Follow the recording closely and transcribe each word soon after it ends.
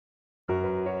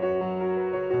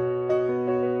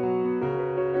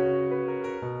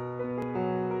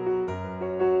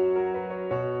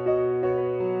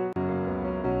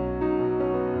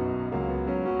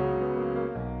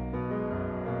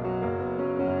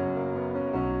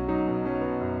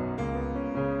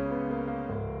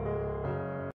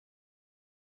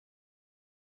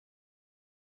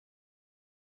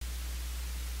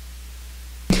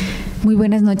Muy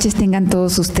buenas noches tengan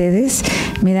todos ustedes.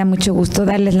 Me da mucho gusto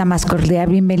darles la más cordial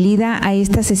bienvenida a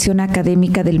esta sesión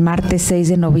académica del martes 6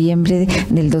 de noviembre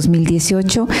del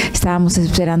 2018. Estábamos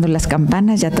esperando las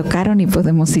campanas, ya tocaron y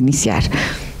podemos iniciar.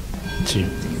 Sí.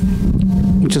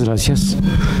 Muchas gracias.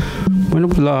 Bueno,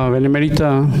 pues la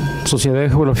Benemérita Sociedad de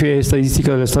Geografía y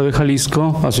Estadística del Estado de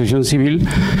Jalisco, Asociación Civil,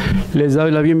 les da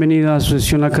la bienvenida a su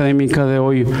sesión académica de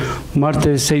hoy,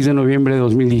 martes 6 de noviembre de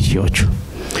 2018.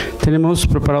 Tenemos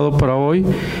preparado para hoy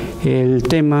el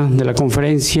tema de la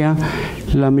conferencia,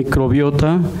 la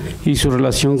microbiota y su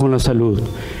relación con la salud.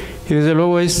 Y desde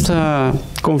luego esta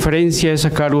conferencia es a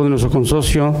cargo de nuestro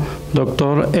consocio,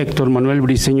 doctor Héctor Manuel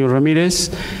Briseño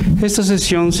Ramírez. Esta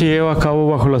sesión se lleva a cabo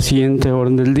bajo la siguiente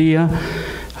orden del día.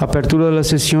 Apertura de la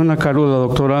sesión a cargo de la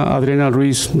doctora Adriana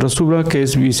Ruiz Rasura, que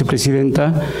es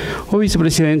vicepresidenta o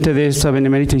vicepresidente de esta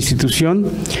benemérita institución.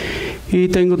 Y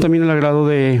tengo también el agrado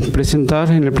de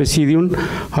presentar en el presidium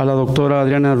a la doctora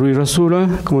Adriana Ruiz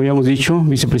Rasura, como habíamos dicho,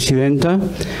 vicepresidenta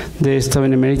de esta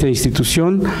benemérita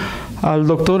institución, al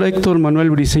doctor Héctor Manuel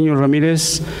Briseño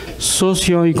Ramírez,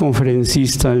 socio y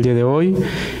conferencista el día de hoy,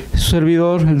 su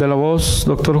servidor, el de la voz,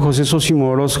 doctor José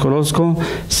Sosimo Orozco,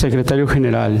 secretario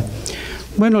general.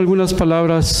 Bueno, algunas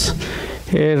palabras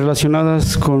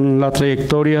relacionadas con la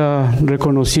trayectoria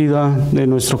reconocida de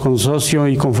nuestro consocio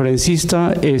y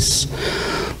conferencista es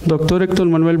doctor Héctor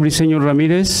Manuel Briseño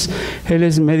Ramírez. Él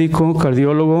es médico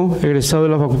cardiólogo, egresado de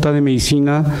la Facultad de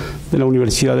Medicina de la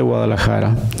Universidad de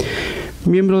Guadalajara,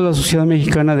 miembro de la Sociedad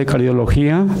Mexicana de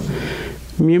Cardiología,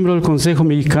 miembro del Consejo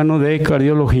Mexicano de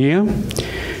Cardiología,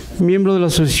 miembro de la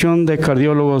Asociación de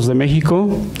Cardiólogos de México,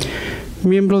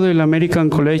 miembro del American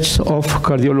College of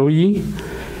Cardiology.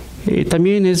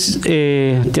 También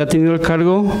ha tenido el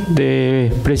cargo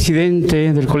de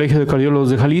presidente del Colegio de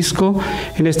Cardiólogos de Jalisco.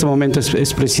 En este momento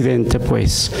es presidente,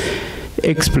 pues,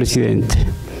 expresidente.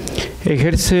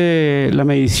 Ejerce la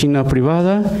medicina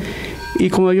privada y,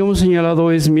 como habíamos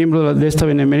señalado, es miembro de esta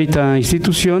benemérita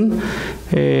institución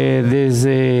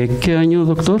desde ¿qué año,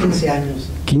 doctor? 15 años.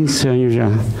 15 años ya.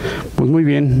 Pues muy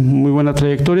bien, muy buena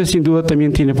trayectoria. Sin duda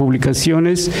también tiene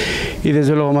publicaciones y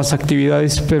desde luego más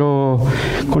actividades, pero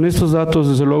con estos datos,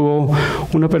 desde luego,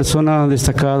 una persona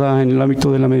destacada en el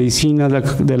ámbito de la medicina,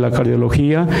 de la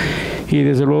cardiología, y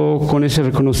desde luego con ese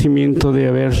reconocimiento de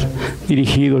haber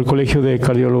dirigido el Colegio de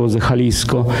Cardiólogos de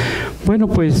Jalisco. Bueno,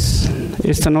 pues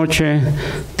esta noche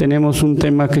tenemos un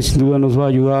tema que sin duda nos va a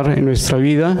ayudar en nuestra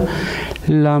vida,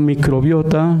 la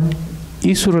microbiota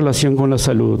y su relación con la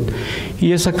salud.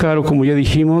 Y es a cargo, como ya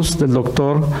dijimos, del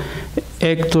doctor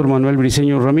Héctor Manuel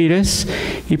Briseño Ramírez,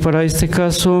 y para este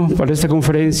caso, para esta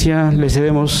conferencia, le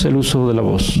cedemos el uso de la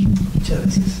voz. Muchas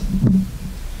gracias.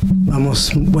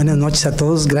 Vamos, buenas noches a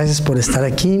todos, gracias por estar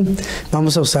aquí.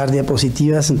 Vamos a usar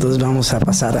diapositivas, entonces vamos a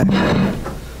pasar a...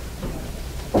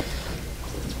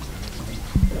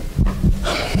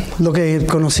 Lo que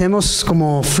conocemos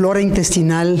como flora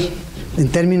intestinal, en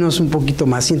términos un poquito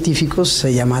más científicos,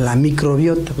 se llama la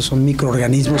microbiota. Pues son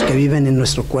microorganismos que viven en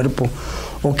nuestro cuerpo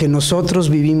o que nosotros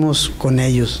vivimos con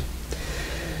ellos.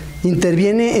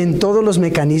 Interviene en todos los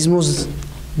mecanismos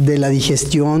de la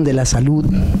digestión, de la salud.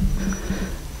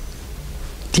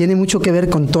 Tiene mucho que ver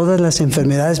con todas las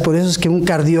enfermedades, por eso es que un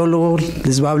cardiólogo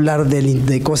les va a hablar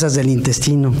de cosas del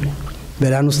intestino.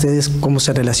 Verán ustedes cómo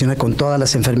se relaciona con todas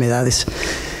las enfermedades.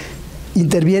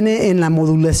 Interviene en la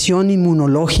modulación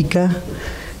inmunológica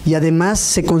y además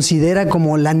se considera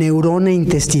como la neurona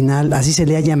intestinal, así se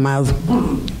le ha llamado,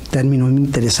 término muy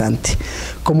interesante.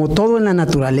 Como todo en la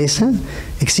naturaleza,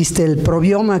 existe el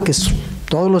probioma, que es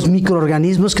todos los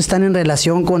microorganismos que están en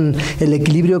relación con el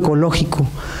equilibrio ecológico.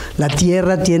 La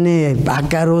tierra tiene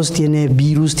ácaros, tiene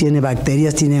virus, tiene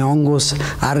bacterias, tiene hongos,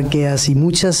 arqueas y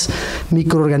muchos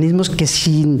microorganismos que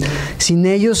sin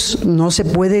ellos no se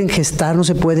pueden gestar, no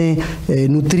se puede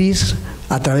nutrir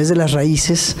a través de las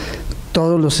raíces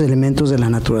todos los elementos de la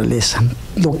naturaleza.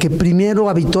 Lo que primero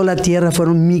habitó la tierra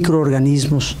fueron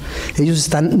microorganismos. Ellos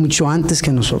están mucho antes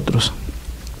que nosotros.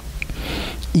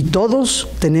 Y todos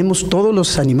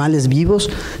los animales vivos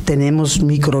tenemos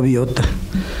microbiota.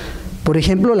 Por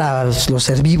ejemplo, los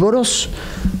herbívoros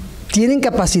tienen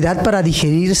capacidad para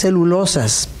digerir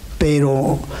celulosas,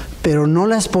 pero no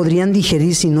las podrían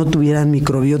digerir si no tuvieran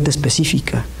microbiota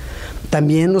específica.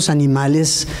 También los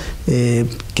animales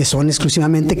que son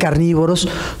exclusivamente carnívoros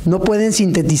no pueden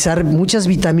sintetizar muchas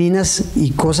vitaminas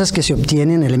y cosas que se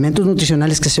obtienen, elementos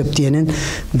nutricionales que se obtienen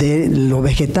de lo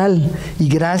vegetal. Y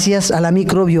gracias a la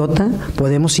microbiota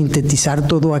podemos sintetizar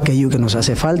todo aquello que nos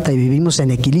hace falta y vivimos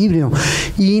en equilibrio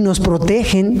y nos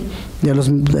protegen de los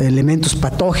elementos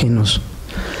patógenos.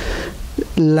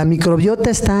 La microbiota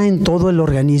está en todo el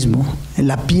organismo.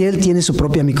 La piel tiene su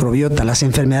propia microbiota. Las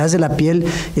enfermedades de la piel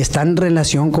están en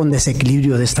relación con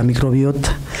desequilibrio de esta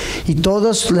microbiota. Y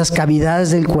todas las cavidades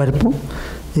del cuerpo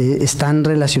están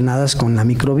relacionadas con la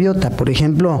microbiota. Por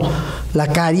ejemplo, la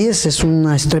caries es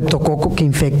un estreptococo que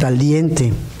infecta al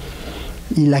diente.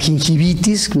 Y la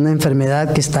gingivitis, una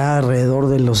enfermedad que está alrededor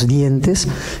de los dientes,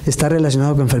 está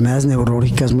relacionada con enfermedades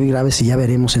neurológicas muy graves y ya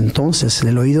veremos entonces.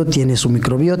 El oído tiene su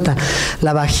microbiota.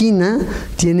 La vagina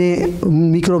tiene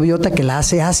un microbiota que la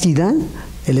hace ácida.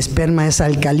 El esperma es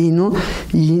alcalino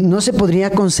y no se podría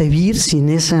concebir sin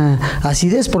esa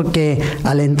acidez, porque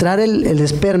al entrar el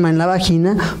esperma en la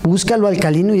vagina busca lo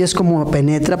alcalino y es como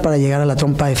penetra para llegar a la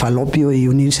trompa de falopio y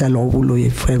unirse al óvulo y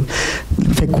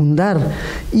fecundar,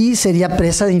 y sería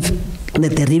presa de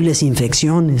terribles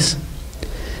infecciones.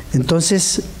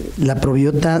 Entonces la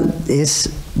probiota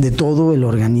es de todo el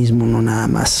organismo, no nada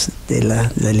más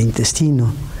del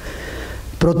intestino.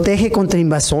 Protege contra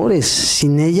invasores.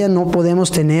 Sin ella no podemos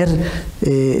tener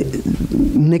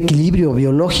un equilibrio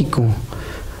biológico.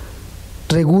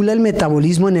 Regula el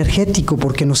metabolismo energético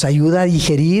porque nos ayuda a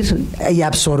digerir y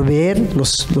absorber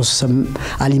los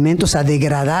alimentos, a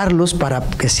degradarlos para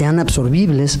que sean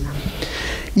absorbibles.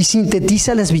 Y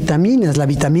sintetiza las vitaminas. La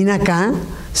vitamina K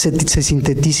se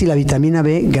sintetiza y la vitamina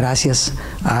B gracias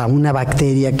a una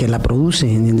bacteria que la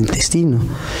produce en el intestino.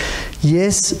 Y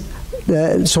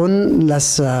son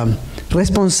las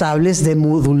responsables de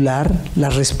modular la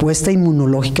respuesta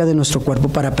inmunológica de nuestro cuerpo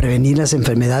para prevenir las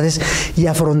enfermedades y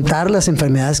afrontar las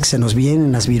enfermedades que se nos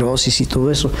vienen, las virosis y todo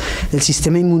eso. El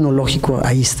sistema inmunológico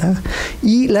ahí está.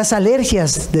 Y las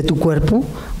alergias de tu cuerpo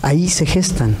ahí se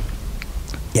gestan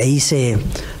y ahí se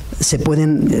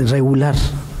pueden regular.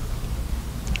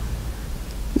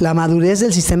 La madurez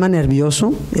del sistema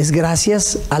nervioso es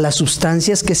gracias a las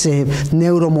sustancias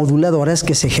neuromoduladoras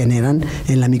que se generan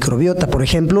en la microbiota. Por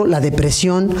ejemplo, la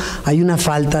depresión, hay una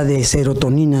falta de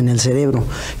serotonina en el cerebro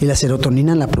y la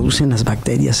serotonina la producen las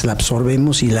bacterias, la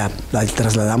absorbemos y la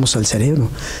trasladamos al cerebro.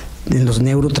 Los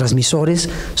neurotransmisores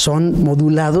son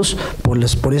modulados,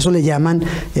 por eso le llaman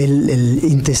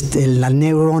la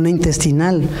neurona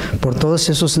intestinal, por todos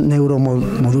esos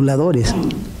neuromoduladores.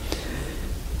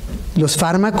 Los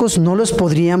fármacos no los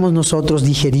podríamos nosotros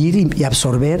digerir y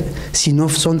absorber si no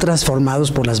son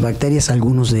transformados por las bacterias,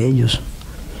 algunos de ellos.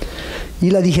 Y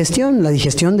la digestión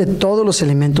de todos los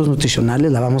elementos nutricionales,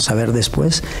 la vamos a ver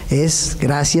después, es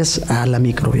gracias a la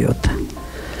microbiota.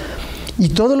 Y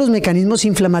todos los mecanismos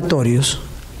inflamatorios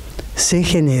se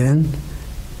generan,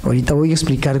 ahorita voy a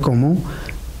explicar cómo,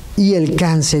 y el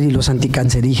cáncer y los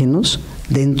anticancerígenos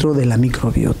dentro de la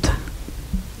microbiota.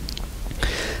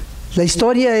 La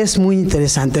historia es muy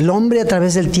interesante. El hombre a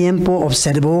través del tiempo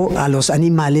observó a los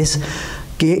animales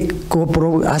que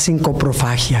hacen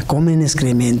coprofagia, comen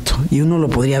excremento. Y uno lo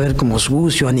podría ver como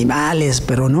sucio, animales,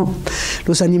 pero no.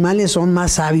 Los animales son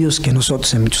más sabios que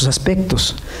nosotros en muchos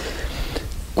aspectos.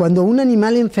 Cuando un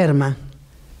animal enferma,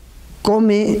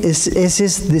 come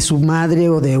heces de su madre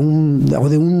o de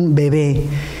un bebé,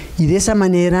 y de esa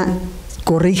manera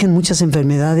corrigen muchas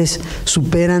enfermedades,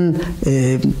 superan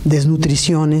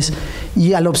desnutriciones,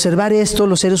 y al observar esto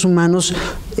los seres humanos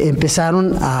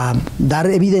empezaron a dar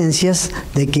evidencias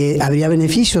de que habría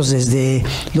beneficios. Desde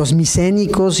los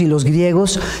micénicos y los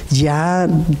griegos ya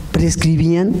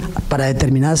prescribían para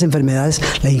determinadas enfermedades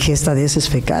la ingesta de heces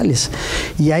fecales,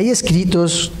 y hay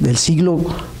escritos del siglo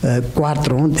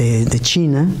IV de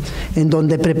China en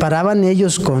donde preparaban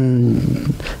ellos con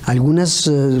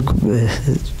algunas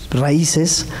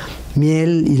raíces,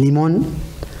 miel y limón,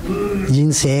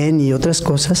 ginseng y otras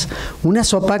cosas, una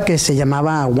sopa que se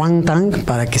llamaba wonton,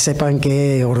 para que sepan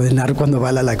qué ordenar cuando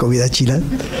va la comida china,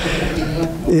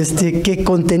 que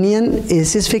contenían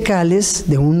heces fecales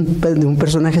de un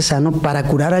personaje sano para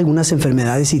curar algunas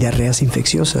enfermedades y diarreas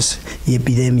infecciosas y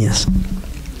epidemias.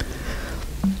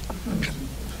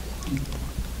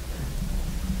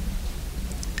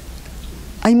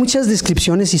 Hay muchas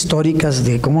descripciones históricas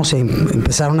de cómo se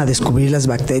empezaron a descubrir las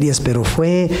bacterias, pero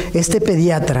fue este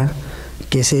pediatra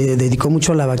que se dedicó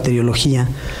mucho a la bacteriología,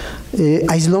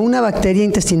 aisló una bacteria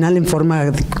intestinal en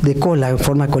forma de cola, en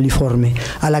forma coliforme,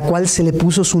 a la cual se le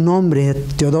puso su nombre.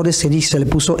 Theodore Escherichia se le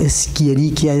puso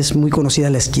Escherichia, es muy conocida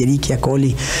la Escherichia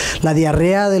coli. La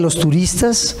diarrea de los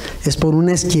turistas es por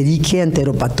una Escherichia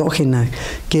enteropatógena,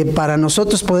 que para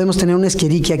nosotros podemos tener una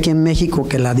Escherichia aquí en México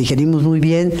que la digerimos muy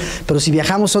bien, pero si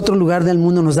viajamos a otro lugar del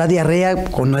mundo nos da diarrea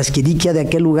con la Escherichia de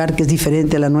aquel lugar que es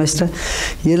diferente a la nuestra,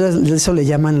 y eso le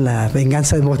llaman la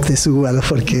venganza de Moctezuma, ¿no?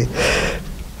 Porque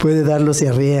puede darlos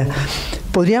diarrea.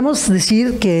 Podríamos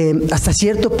decir que hasta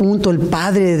cierto punto el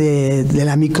padre de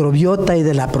la microbiota y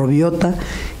de la probiota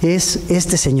es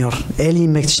este señor, Elie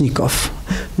Metchnikov.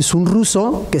 Es un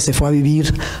ruso que se fue a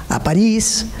vivir a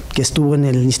París, que estuvo en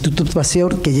el Instituto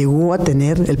Pasteur, que llegó a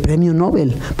tener el premio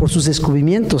Nobel por sus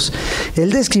descubrimientos.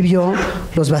 Él describió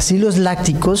los bacilos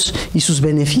lácticos y sus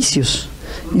beneficios,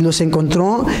 y los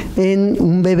encontró en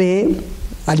un bebé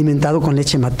alimentado con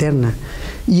leche materna,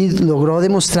 y logró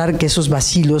demostrar que esos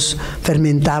bacilos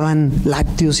fermentaban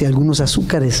lácteos y algunos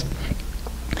azúcares.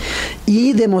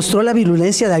 Y demostró la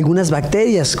virulencia de algunas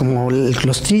bacterias, como el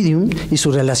Clostridium, y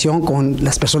su relación con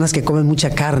las personas que comen mucha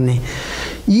carne.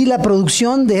 Y la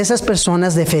producción de esas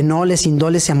personas de fenoles,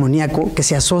 indoles y amoníaco que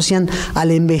se asocian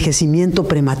al envejecimiento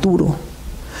prematuro.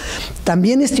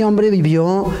 También este hombre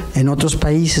vivió en otros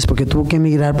países porque tuvo que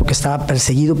emigrar porque estaba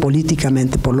perseguido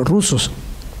políticamente por los rusos.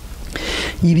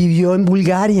 Y vivió en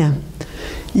Bulgaria.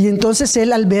 Y entonces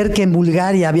él, al ver que en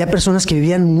Bulgaria había personas que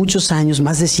vivían muchos años,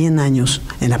 más de 100 años,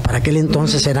 para aquel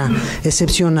entonces era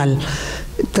excepcional,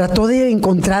 trató de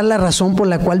encontrar la razón por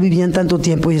la cual vivían tanto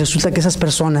tiempo, y resulta que esas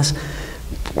personas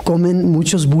comen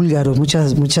muchos búlgaros,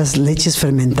 muchas leches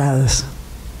fermentadas.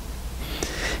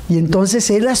 Y entonces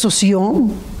él asoció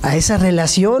a esa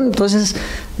relación. Entonces,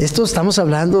 esto estamos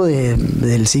hablando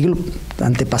del siglo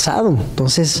antepasado.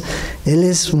 Entonces, él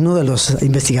es uno de los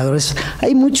investigadores.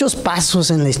 Hay muchos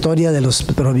pasos en la historia de los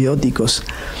probióticos.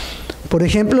 Por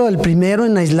ejemplo, el primero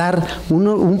en aislar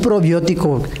un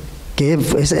probiótico, que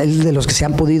es el de los que se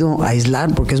han podido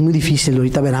aislar, porque es muy difícil,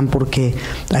 ahorita verán por qué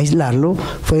aislarlo,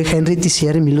 fue Henry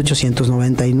Thissier en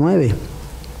 1899.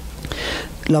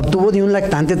 La obtuvo de un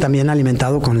lactante también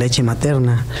alimentado con leche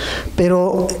materna.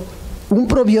 Pero un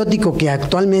probiótico que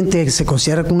actualmente se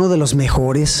considera uno de los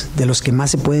mejores, de los que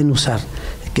más se pueden usar,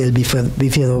 que el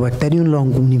Bifidobacterium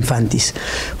longum infantis,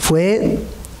 fue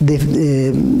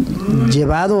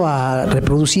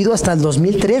reproducido hasta el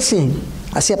 2013,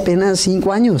 hace apenas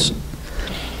 5 años.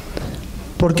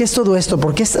 ¿Por qué es todo esto?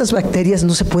 Porque estas bacterias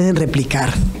no se pueden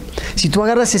replicar. Si tú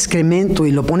agarras excremento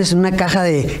y lo pones en una caja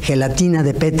de gelatina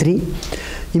de Petri,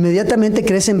 inmediatamente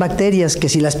crecen bacterias que,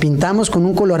 si las pintamos con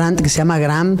un colorante que se llama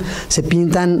gram, se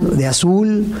pintan de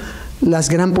azul las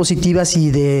gram positivas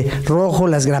y de rojo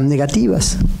las gram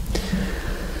negativas.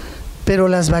 Pero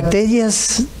las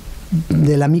bacterias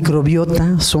de la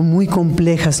microbiota son muy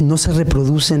complejas, no se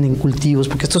reproducen en cultivos,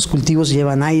 porque estos cultivos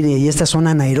llevan aire y estas son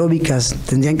anaeróbicas,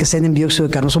 tendrían que ser en dióxido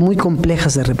de carbono, son muy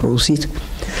complejas de reproducir.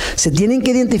 Se tienen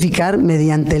que identificar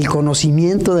mediante el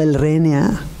conocimiento del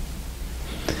RNA.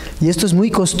 Y esto es muy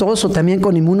costoso también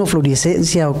con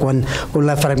inmunofluorescencia o con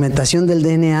la fragmentación del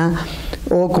DNA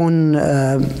o con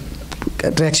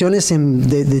reacciones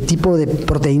de tipo de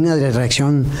proteína de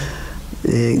reacción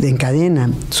en cadena.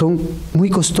 Son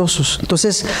muy costosos.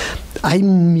 Entonces, hay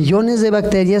millones de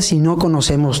bacterias y no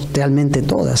conocemos realmente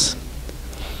todas.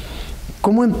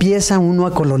 ¿Cómo empieza uno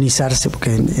a colonizarse?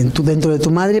 Porque dentro de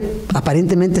tu madre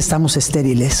aparentemente estamos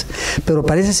estériles, pero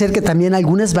parece ser que también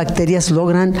algunas bacterias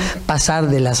logran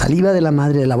pasar de la saliva de la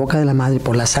madre, de la boca de la madre,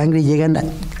 por la sangre, y llegan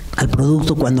al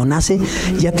producto. Cuando nace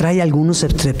ya trae algunos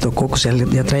streptococos,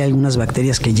 ya trae algunas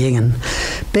bacterias que llegan.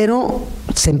 Pero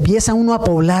se empieza uno a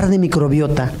poblar de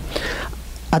microbiota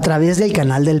a través del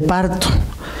canal del parto.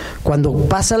 Cuando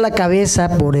pasa la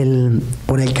cabeza por el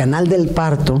canal del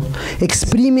parto,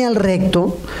 exprime al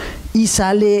recto y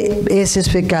sale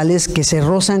heces fecales que se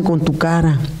rozan con tu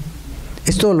cara.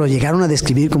 Esto lo llegaron a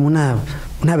describir como una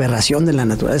aberración de la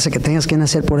naturaleza, que tengas que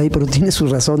nacer por ahí, pero tiene su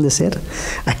razón de ser.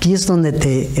 Aquí es donde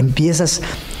te empiezas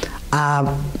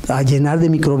a llenar de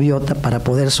microbiota para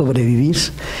poder sobrevivir.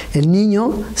 El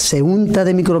niño se unta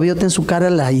de microbiota en su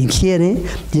cara, la ingiere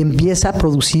y empieza a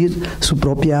producir su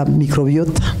propia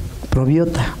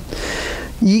probiota.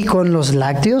 Y con los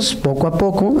lácteos, poco a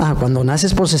poco, cuando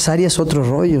naces por cesárea es otro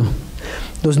rollo.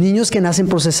 Los niños que nacen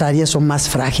por cesárea son más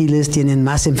frágiles, tienen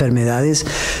más enfermedades,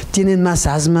 tienen más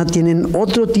asma, tienen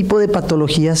otro tipo de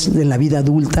patologías en la vida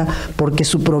adulta, porque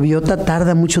su probiota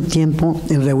tarda mucho tiempo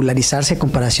en regularizarse a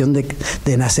comparación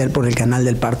de nacer por el canal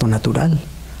del parto natural.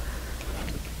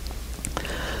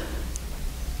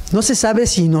 No se sabe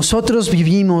si nosotros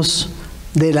vivimos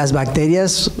de las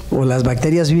bacterias o las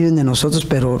bacterias viven de nosotros,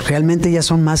 pero realmente ellas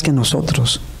son más que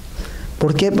nosotros.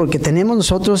 ¿Por qué? Porque tenemos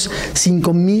nosotros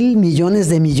 5,000 millones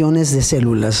de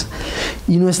células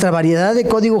y nuestra variedad de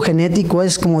código genético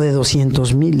es como de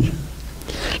 200,000.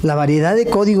 La variedad de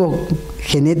código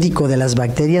genético de las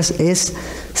bacterias es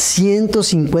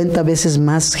 150 veces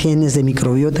más genes de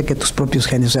microbiota que tus propios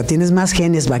genes. O sea, tienes más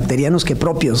genes bacterianos que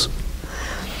propios.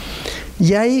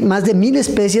 Y hay más de 1000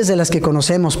 especies de las que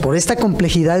conocemos. Por esta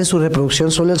complejidad en su reproducción,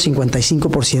 solo el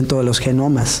 55% de los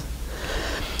genomas.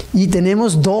 Y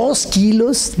tenemos 2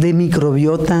 kilos de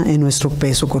microbiota en nuestro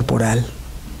peso corporal,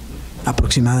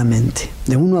 aproximadamente,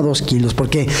 de 1 a 2 kilos,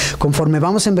 porque conforme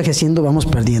vamos envejeciendo vamos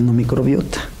perdiendo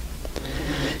microbiota.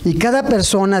 Y cada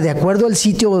persona, de acuerdo al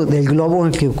sitio del globo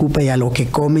en el que ocupa y a lo que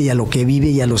come y a lo que vive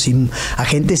y a los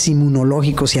agentes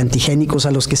inmunológicos y antigénicos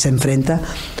a los que se enfrenta,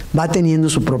 va teniendo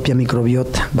su propia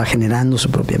microbiota, va generando su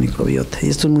propia microbiota. Y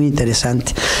esto es muy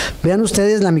interesante. Vean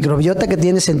ustedes, la microbiota que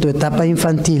tienes en tu etapa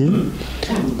infantil,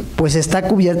 pues está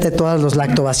cubierta de todos los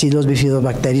lactobacilos,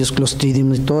 bifidobacterios,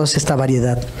 clostridium y toda esta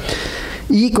variedad.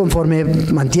 Y conforme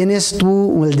mantienes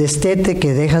tú el destete,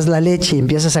 que dejas la leche y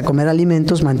empiezas a comer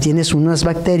alimentos, mantienes unas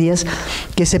bacterias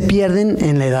que se pierden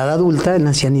en la edad adulta, en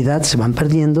la ancianidad, se van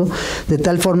perdiendo, de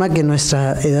tal forma que en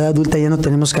nuestra edad adulta ya no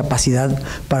tenemos capacidad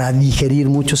para digerir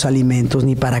muchos alimentos,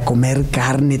 ni para comer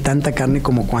carne, tanta carne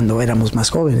como cuando éramos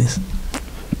más jóvenes.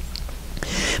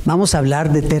 Vamos a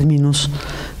hablar de términos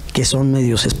que son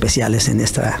medios especiales en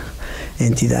esta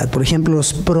entidad. Por ejemplo,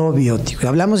 los probióticos.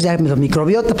 Hablamos ya de la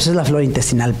microbiota, pues es la flora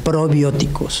intestinal.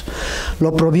 Probióticos.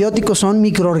 Los probióticos son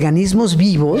microorganismos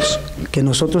vivos que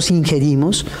nosotros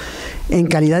ingerimos en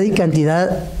calidad y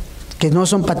cantidad que no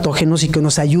son patógenos y que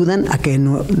nos ayudan a que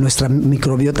nuestra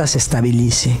microbiota se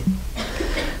estabilice.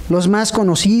 Los más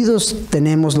conocidos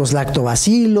tenemos los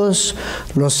lactobacilos,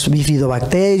 los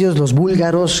bifidobacterios, los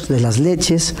búlgaros de las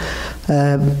leches,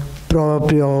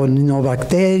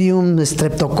 Propionibacterium,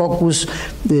 Streptococcus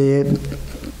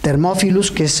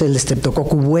thermophilus, que es el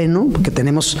estreptococo bueno, porque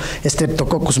tenemos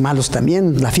estreptococos malos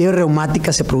también. La fiebre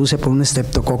reumática se produce por un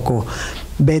estreptococo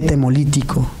beta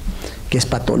hemolítico, que es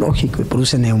patológico y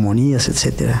produce neumonías,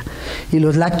 etcétera. Y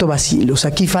los lactobacilos,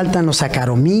 aquí faltan los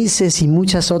saccharomyces y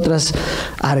muchas otras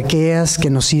arqueas que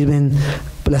nos sirven.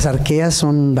 Las arqueas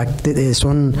son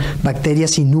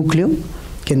bacterias sin núcleo,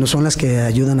 que no son las que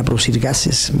ayudan a producir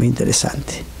gases. Muy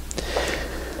interesante.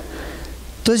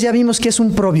 Entonces ya vimos que es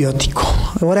un probiótico.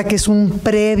 Ahora, ¿qué es un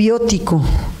prebiótico?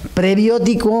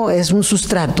 Prebiótico es un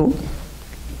sustrato.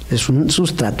 Es un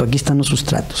sustrato, aquí están los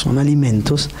sustratos, son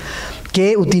alimentos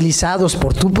que, utilizados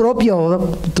por tu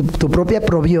propia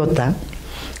probiota,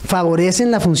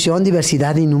 favorecen la función,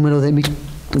 diversidad y número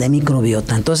de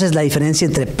microbiota. Entonces la diferencia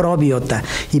entre probiota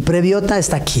y prebiota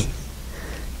está aquí.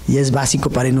 Y es básico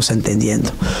para irnos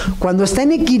entendiendo. Cuando está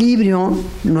en equilibrio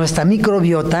nuestra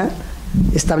microbiota,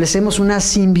 establecemos una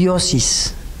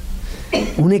simbiosis,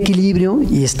 un equilibrio,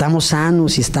 y estamos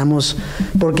sanos, y estamos...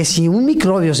 Porque si un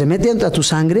microbio se mete a tu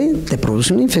sangre, te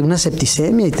produce una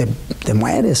septicemia y te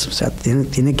mueres. O sea,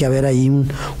 tiene que haber ahí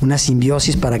una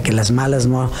simbiosis para que las malas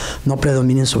no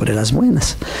predominen sobre las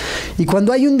buenas. Y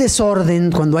cuando hay un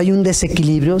desorden, cuando hay un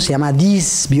desequilibrio, se llama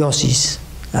disbiosis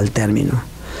al término.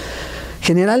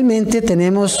 Generalmente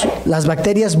tenemos las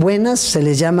bacterias buenas, se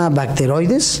les llama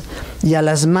bacteroides, y a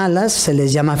las malas se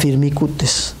les llama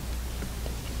firmicutes.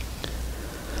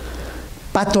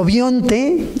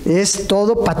 Patobionte es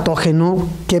todo patógeno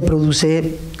que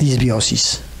produce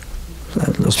disbiosis. O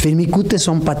sea, los firmicutes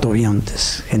son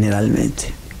patobiontes,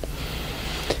 generalmente.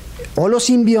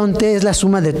 Holosimbionte es la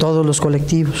suma de todos los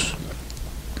colectivos.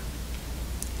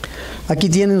 Aquí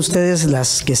tienen ustedes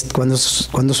las que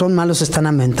cuando son malos están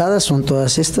aumentadas, son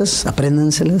todas estas,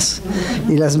 apréndanselas,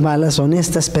 y las malas son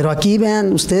estas. Pero aquí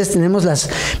vean, ustedes tenemos las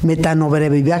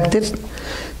Methanobrevibacter,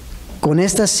 con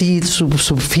estas sí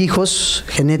sufijos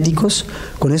genéticos,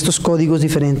 con estos códigos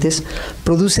diferentes,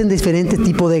 producen diferente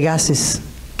tipo de gases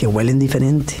que huelen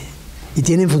diferente y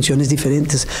tienen funciones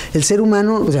diferentes. El ser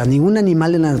humano, o sea, ningún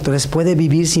animal en la naturaleza puede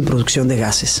vivir sin producción de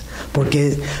gases,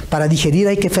 porque para digerir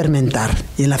hay que fermentar,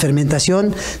 y en la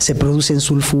fermentación se producen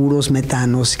sulfuros,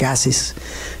 metanos, gases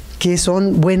que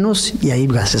son buenos, y hay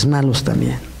gases malos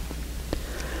también.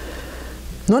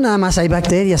 No nada más hay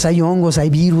bacterias, hay hongos,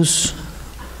 hay virus.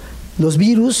 Los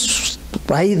virus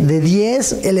hay de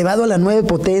 10 elevado a la 9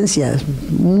 potencia,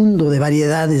 un mundo de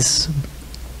variedades.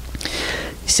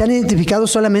 Se han identificado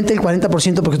solamente el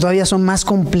 40% porque todavía son más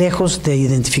complejos de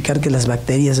identificar que las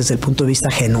bacterias desde el punto de vista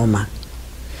genoma.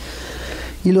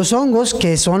 Y los hongos,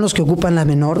 que son los que ocupan la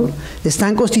menor,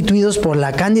 están constituidos por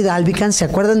la Candida albicans. ¿Se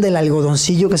acuerdan del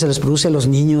algodoncillo que se les produce a los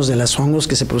niños, de los hongos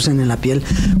que se producen en la piel?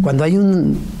 Cuando hay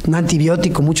un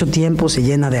antibiótico mucho tiempo, se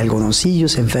llena de algodoncillo,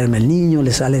 se enferma el niño,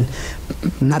 le salen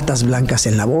natas blancas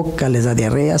en la boca, les da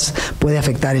diarreas, puede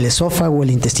afectar el esófago, el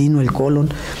intestino, el colon.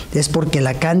 Es porque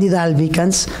la Candida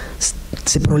albicans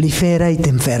se prolifera y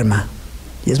te enferma.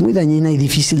 Y es muy dañina y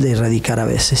difícil de erradicar a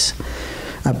veces.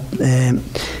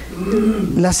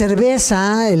 La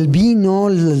cerveza, el vino,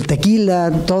 el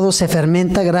tequila, todo se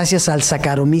fermenta gracias al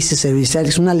Saccharomyces cerevisiae,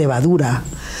 es una levadura.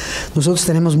 Nosotros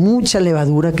tenemos mucha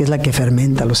levadura que es la que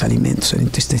fermenta los alimentos en el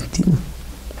intestino.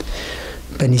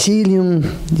 Penicillium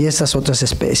y estas otras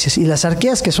especies. Y las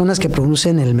arqueas, que son las que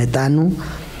producen el metano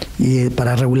y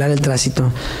para regular el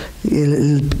tránsito.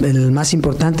 El más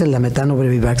importante es la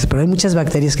Methanobrevibacter, pero hay muchas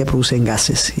bacterias que producen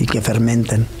gases y que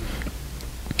fermentan.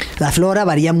 La flora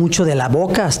varía mucho de la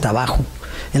boca hasta abajo.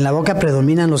 En la boca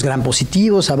predominan los gram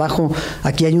positivos, abajo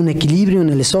aquí hay un equilibrio en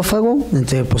el esófago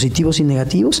entre positivos y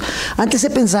negativos. Antes se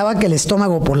pensaba que el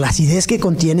estómago, por la acidez que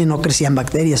contiene, no crecían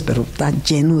bacterias, pero está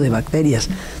lleno de bacterias.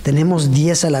 Tenemos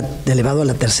 10 elevado a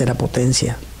la tercera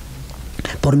potencia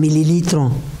por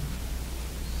mililitro.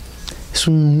 Es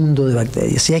un mundo de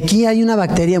bacterias. Y aquí hay una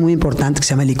bacteria muy importante que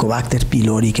se llama Helicobacter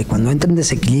pylori, que cuando entra en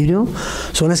desequilibrio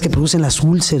son las que producen las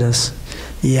úlceras.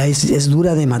 Y es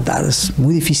dura de matar, es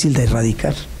muy difícil de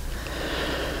erradicar.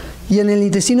 Y en el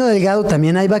intestino delgado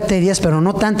también hay bacterias, pero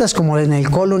no tantas como en el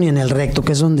colon y en el recto,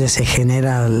 que es donde se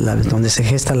genera, donde se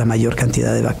gesta la mayor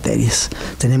cantidad de bacterias.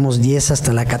 Tenemos 10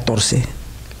 hasta la 14.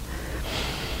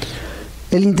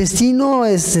 El intestino,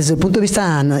 desde el punto de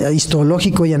vista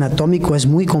histológico y anatómico, es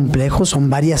muy complejo, son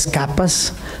varias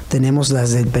capas. Tenemos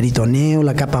las del peritoneo,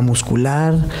 la capa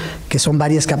muscular, que son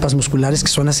varias capas musculares que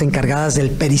son las encargadas del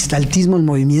peristaltismo, el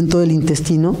movimiento del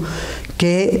intestino,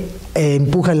 que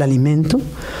empuja el alimento.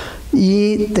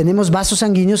 Y tenemos vasos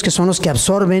sanguíneos, que son los que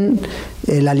absorben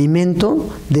el alimento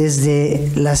desde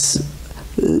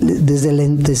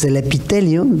el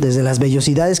epitelio, desde las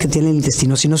vellosidades que tiene el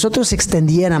intestino. Si nosotros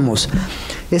extendiéramos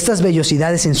estas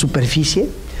vellosidades en superficie,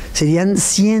 serían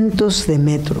cientos de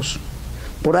metros.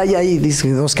 Por ahí hay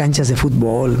 2 canchas de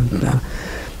fútbol, ¿no?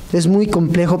 Es muy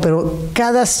complejo, pero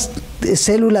cada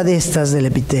célula de estas del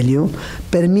epitelio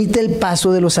permite el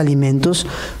paso de los alimentos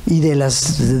y de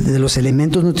los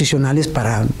elementos nutricionales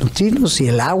para nutrirlos, y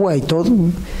el agua y todo.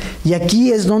 Y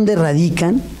aquí es donde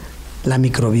radican la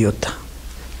microbiota,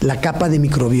 la capa de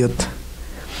microbiota,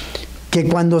 que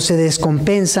cuando se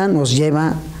descompensa nos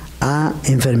lleva a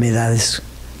enfermedades.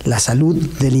 La salud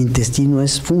del intestino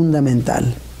es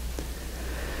fundamental.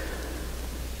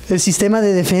 El sistema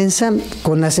de defensa,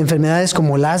 con las enfermedades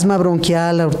como el asma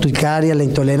bronquial, la urticaria, la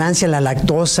intolerancia a la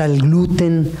lactosa, el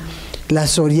gluten, las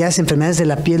psoriasis, enfermedades de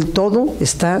la piel, todo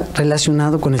está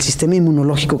relacionado con el sistema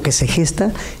inmunológico que se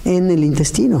gesta en el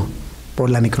intestino por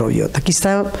la microbiota. Aquí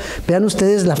está, vean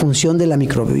ustedes la función de la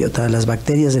microbiota, de las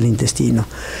bacterias del intestino.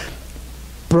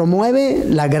 Promueve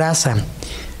la grasa.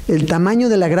 El tamaño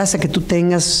de la grasa que tú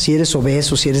tengas, si eres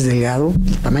obeso, si eres delgado,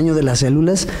 el tamaño de las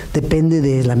células depende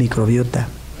de la microbiota.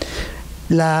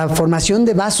 La formación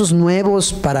de vasos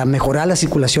nuevos para mejorar la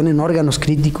circulación en órganos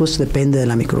críticos depende de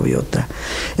la microbiota.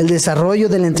 El desarrollo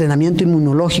del entrenamiento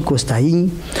inmunológico está ahí.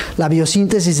 La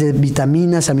biosíntesis de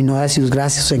vitaminas, aminoácidos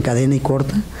grasos en cadena y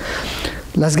corta.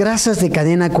 Las grasas de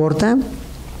cadena corta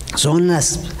son la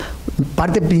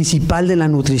parte principal de la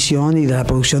nutrición y de la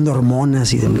producción de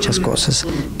hormonas y de muchas cosas.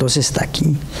 Entonces está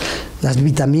aquí. Las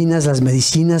vitaminas, las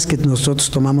medicinas que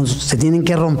nosotros tomamos se tienen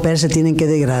que romper, se tienen que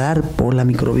degradar por la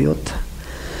microbiota.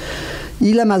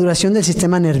 Y la maduración del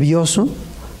sistema nervioso,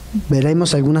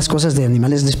 veremos algunas cosas de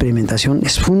animales de experimentación,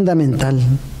 es fundamental.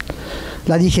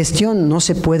 La digestión, no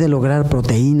se puede lograr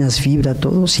proteínas, fibra,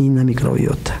 todo sin la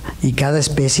microbiota. Y cada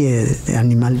especie de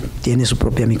animal tiene su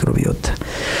propia microbiota.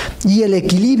 Y el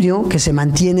equilibrio que se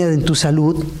mantiene en tu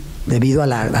salud, debido a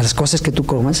las cosas que tú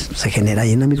comas, se genera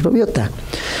ahí en la microbiota.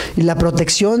 Y la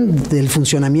protección del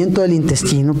funcionamiento del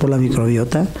intestino por la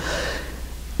microbiota,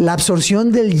 la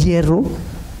absorción del hierro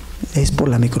es por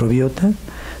la microbiota,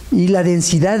 y la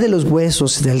densidad de los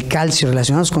huesos, del calcio,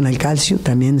 relacionados con el calcio,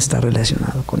 también está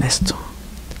relacionado con esto.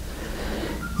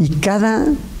 Y cada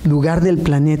lugar del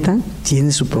planeta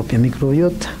tiene su propia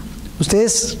microbiota.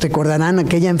 Ustedes recordarán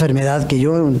aquella enfermedad que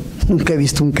yo nunca he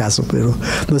visto un caso, pero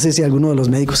no sé si alguno de los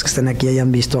médicos que están aquí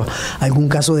hayan visto algún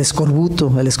caso de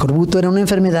escorbuto. El escorbuto era una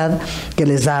enfermedad que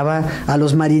les daba a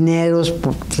los marineros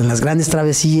en las grandes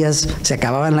travesías, se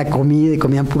acababan la comida y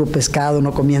comían puro pescado,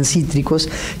 no comían cítricos,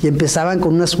 y empezaban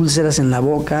con unas úlceras en la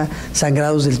boca,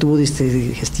 sangrados del tubo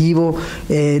digestivo,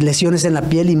 lesiones en la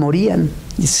piel, y morían.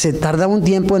 Y se tardaba un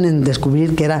tiempo en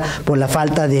descubrir que era por la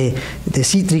falta de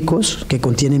cítricos que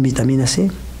contienen vitamina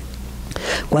C.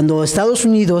 Cuando Estados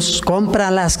Unidos compra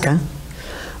Alaska,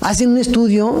 hacen un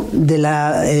estudio de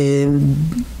la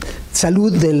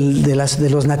salud de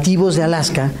los nativos de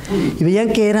Alaska y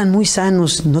veían que eran muy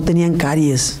sanos, no tenían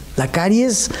caries. La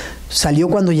caries salió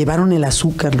cuando llevaron el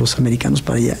azúcar los americanos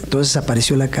para allá, entonces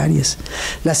apareció la caries.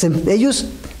 Ellos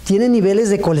tienen niveles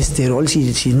de colesterol.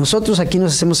 Si nosotros aquí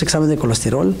nos hacemos examen de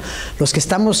colesterol, los que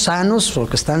estamos sanos o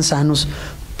que están sanos,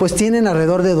 pues tienen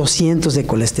alrededor de 200 de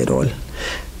colesterol.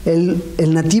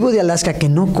 El nativo de Alaska que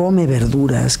no come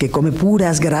verduras, que come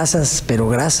puras grasas, pero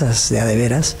grasas de a de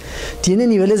veras, tiene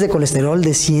niveles de colesterol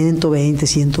de 120,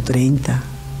 130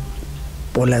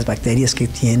 por las bacterias que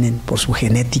tienen, por su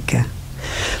genética.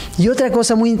 Y otra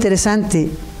cosa muy interesante,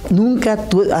 nunca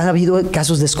ha habido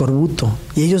casos de escorbuto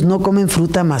y ellos no comen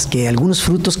fruta más que algunos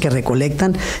frutos que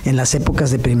recolectan en las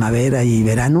épocas de primavera y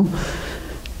verano.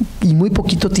 Y muy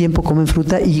poquito tiempo comen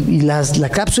fruta y las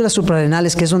cápsulas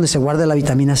suprarrenales, que es donde se guarda la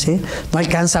vitamina C, no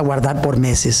alcanza a guardar por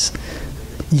meses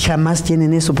y jamás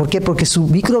tienen eso. ¿Por qué? Porque su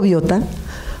microbiota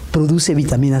produce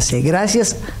vitamina C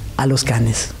gracias a los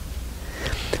canes.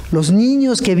 Los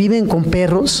niños que viven con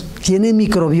perros tienen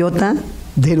microbiota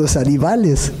de los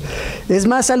animales. Es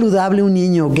más saludable un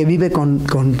niño que vive con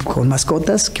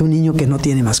mascotas que un niño que no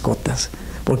tiene mascotas,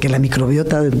 porque la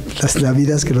microbiota de las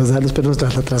vidas que nos dan los perros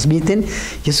la transmiten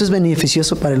y eso es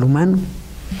beneficioso para el humano.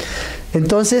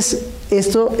 Entonces,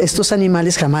 estos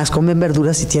animales jamás comen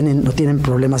verduras y no tienen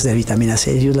problemas de vitamina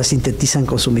C, ellos las sintetizan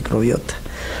con su microbiota.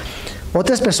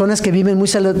 Otras personas que viven muy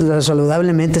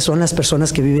saludablemente son las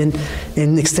personas que viven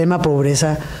en extrema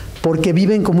pobreza, porque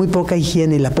viven con muy poca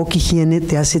higiene, y la poca higiene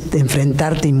te hace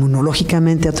enfrentarte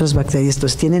inmunológicamente a otras bacterias.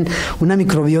 Entonces tienen una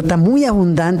microbiota muy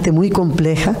abundante, muy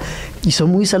compleja, y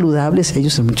son muy saludables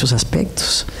ellos en muchos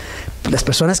aspectos. Las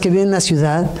personas que viven en la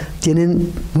ciudad tienen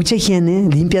mucha higiene,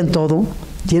 limpian todo,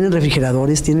 tienen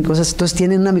refrigeradores, tienen cosas, entonces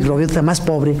tienen una microbiota más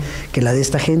pobre que la de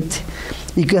esta gente.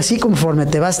 Y así conforme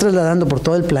te vas trasladando por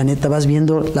todo el planeta, vas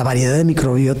viendo la variedad de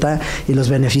microbiota y los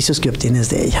beneficios que obtienes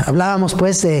de ella. Hablábamos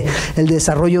pues de el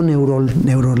desarrollo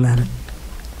neuronal.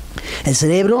 El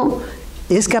cerebro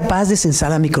es capaz de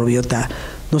censar la microbiota.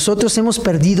 Nosotros hemos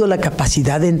perdido la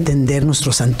capacidad de entender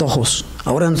nuestros antojos.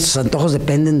 Ahora nuestros antojos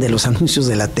dependen de los anuncios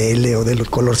de la tele o del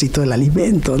colorcito del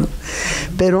alimento, ¿no?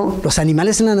 Pero los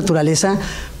animales en la naturaleza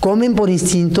comen por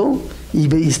instinto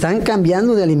y están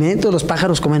cambiando de alimento. Los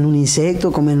pájaros comen un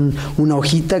insecto, comen una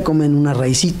hojita, comen una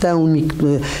raicita,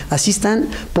 así están,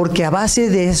 porque a base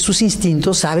de sus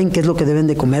instintos saben qué es lo que deben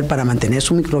de comer para mantener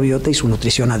su microbiota y su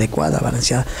nutrición adecuada,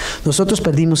 balanceada. Nosotros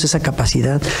perdimos esa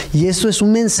capacidad y eso es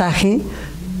un mensaje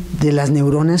de las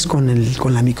neuronas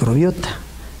con la microbiota.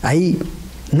 Hay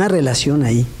una relación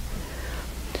ahí.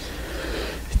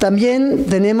 También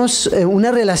tenemos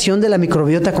una relación de la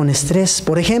microbiota con estrés.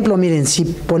 Por ejemplo, miren, si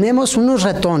ponemos unos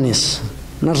ratones,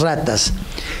 unas ratas,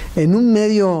 en un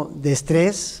medio de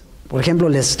estrés, por ejemplo,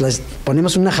 les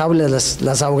ponemos una jaula,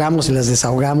 las ahogamos y las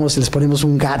desahogamos, les ponemos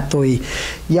un gato y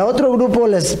a otro grupo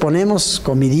les ponemos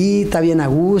comidita, bien a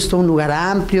gusto, un lugar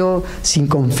amplio, sin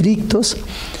conflictos.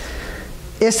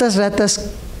 Estas ratas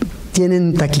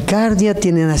tienen taquicardia,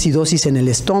 tienen acidosis en el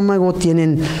estómago,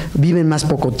 viven más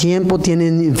poco tiempo,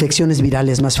 tienen infecciones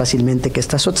virales más fácilmente que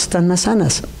estas otras, están más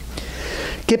sanas.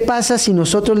 ¿Qué pasa si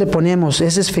nosotros le ponemos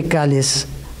heces fecales,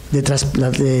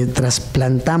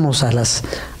 trasplantamos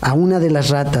a una de las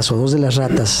ratas o dos de las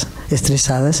ratas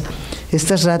estresadas?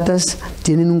 Estas ratas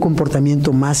tienen un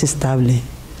comportamiento más estable,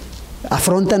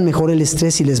 afrontan mejor el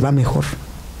estrés y les va mejor.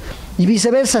 Y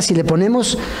viceversa, si le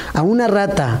ponemos a una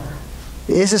rata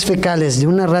heces fecales de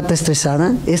una rata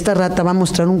estresada, esta rata va a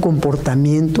mostrar un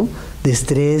comportamiento de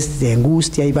estrés, de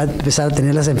angustia, y va a empezar a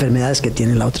tener las enfermedades que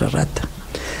tiene la otra rata,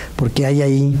 porque hay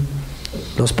ahí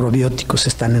los probióticos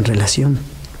están en relación.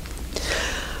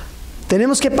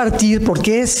 Tenemos que partir por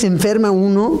qué se enferma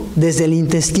uno desde el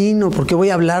intestino, porque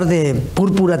voy a hablar de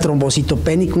púrpura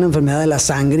trombocitopénica, una enfermedad de la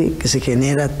sangre que se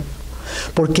genera,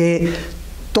 porque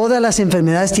todas las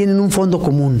enfermedades tienen un fondo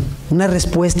común, una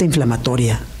respuesta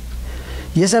inflamatoria.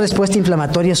 Y esa respuesta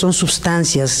inflamatoria son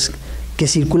sustancias que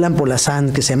circulan por la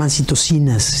sangre, que se llaman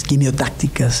citocinas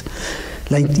quimiotácticas,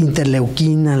 la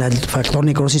interleuquina, el factor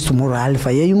necrosis tumor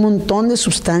alfa, y hay un montón de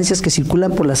sustancias que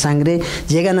circulan por la sangre,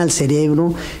 llegan al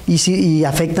cerebro y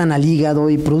afectan al hígado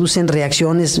y producen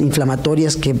reacciones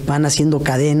inflamatorias que van haciendo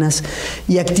cadenas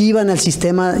y activan al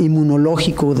sistema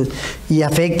inmunológico y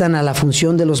afectan a la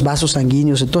función de los vasos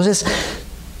sanguíneos. Entonces,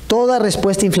 toda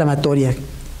respuesta inflamatoria,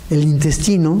 el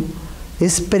intestino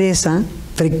es presa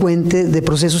frecuente de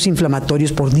procesos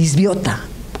inflamatorios por disbiota,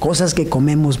 cosas que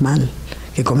comemos mal,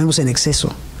 que comemos en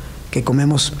exceso, que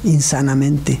comemos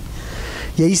insanamente.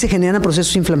 Y ahí se generan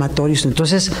procesos inflamatorios.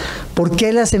 Entonces, ¿por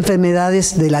qué las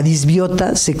enfermedades de la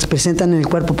disbiota se presentan en el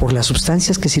cuerpo? Por las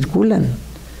sustancias que circulan.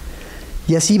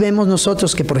 Y así vemos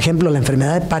nosotros que, por ejemplo, la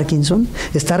enfermedad de Parkinson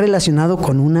está relacionado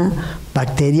con una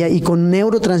bacteria y con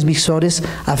neurotransmisores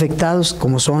afectados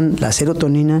como son la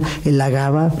serotonina, la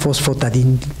GABA,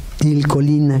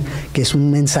 fosfatidilcolina, que es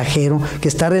un mensajero que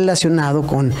está relacionado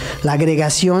con la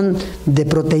agregación de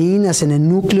proteínas en el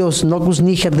núcleo locus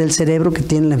níger del cerebro que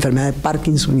tiene la enfermedad de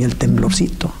Parkinson y el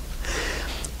temblorcito.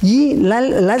 Y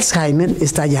el Alzheimer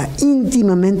está ya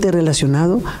íntimamente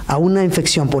relacionado a una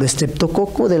infección por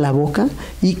estreptococo de la boca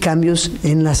y cambios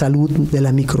en la salud de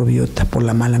la microbiota por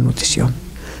la mala nutrición.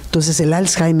 Entonces el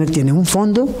Alzheimer tiene un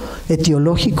fondo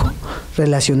etiológico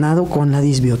relacionado con la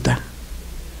disbiota.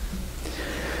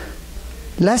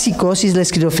 La psicosis, la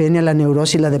esquizofrenia, la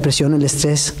neurosis, la depresión, el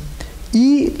estrés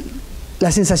y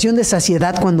la sensación de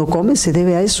saciedad cuando comes se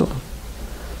debe a eso.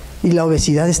 Y la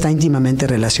obesidad está íntimamente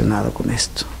relacionado con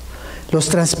esto. Los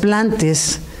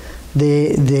trasplantes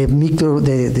de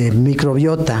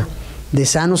microbiota de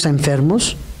sanos a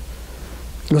enfermos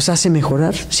los hace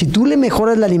mejorar. Si tú le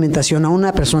mejoras la alimentación a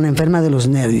una persona enferma de los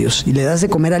nervios y le das de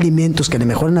comer alimentos que le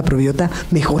mejoran la probiota,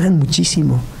 mejoran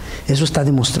muchísimo. Eso está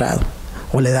demostrado.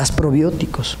 O le das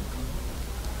probióticos.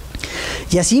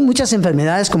 Y así muchas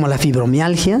enfermedades como la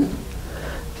fibromialgia,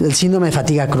 el síndrome de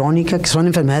fatiga crónica, que son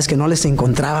enfermedades que no les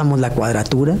encontrábamos la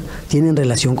cuadratura, tienen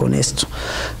relación con esto.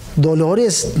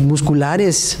 Dolores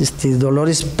musculares,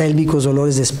 dolores pélvicos,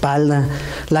 dolores de espalda,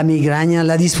 la migraña,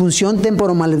 la disfunción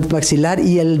temporomaxilar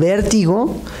y el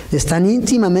vértigo están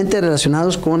íntimamente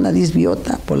relacionados con la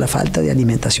disbiota por la falta de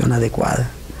alimentación adecuada.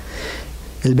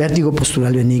 El vértigo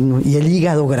postural benigno y el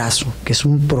hígado graso, que es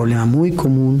un problema muy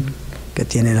común que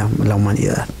tiene la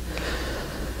humanidad.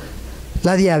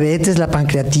 La diabetes, la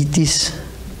pancreatitis,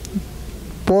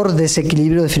 por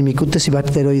desequilibrio de firmicutes y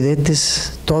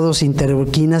bacteroidetes, todos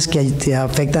interleuquinas que te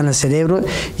afectan al cerebro,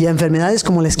 y a enfermedades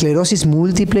como la esclerosis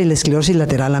múltiple y la esclerosis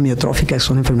lateral amiotrófica, que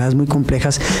son enfermedades muy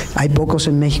complejas. Hay pocos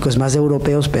en México, es más de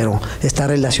europeos, pero está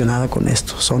relacionada con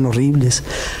esto, son horribles.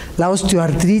 La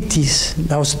osteoartritis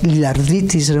y la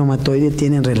artritis reumatoide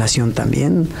tienen relación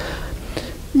también,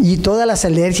 y todas las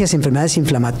alergias y enfermedades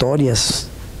inflamatorias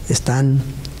están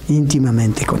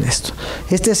íntimamente con esto.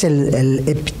 Este es el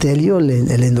epitelio,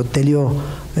 el endotelio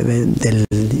del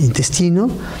intestino,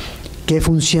 que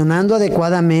funcionando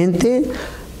adecuadamente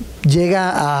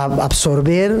llega a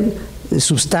absorber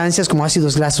sustancias como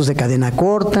ácidos grasos de cadena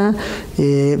corta,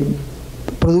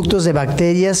 productos de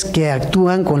bacterias que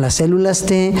actúan con las células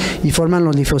T y forman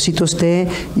los linfocitos T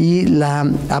y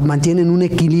mantienen un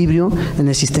equilibrio en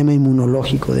el sistema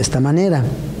inmunológico de esta manera.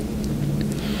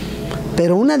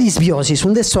 Pero una disbiosis,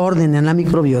 un desorden en la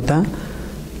microbiota,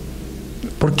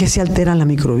 ¿por qué se altera la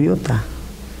microbiota?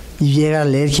 Y llega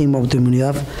alergia y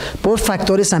autoinmunidad por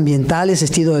factores ambientales,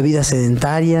 estilo de vida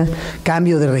sedentaria,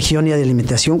 cambio de región y de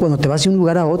alimentación. Cuando te vas de un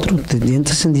lugar a otro, te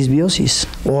entras en disbiosis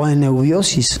o en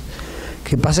eubiosis.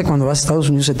 ¿Qué pasa cuando vas a Estados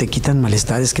Unidos? Se te quitan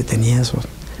malestares que tenías.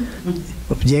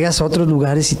 Llegas a otros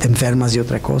lugares y te enfermas de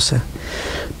otra cosa.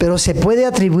 Pero se puede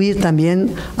atribuir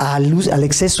también al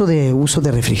exceso de uso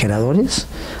de refrigeradores,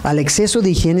 al exceso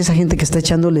de higiene, esa gente que está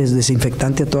echándoles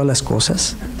desinfectante a todas las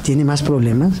cosas, tiene más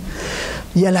problemas,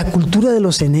 y a la cultura de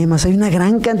los enemas. Hay una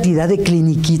gran cantidad de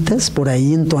cliniquitas por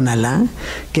ahí en Tonalá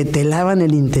que te lavan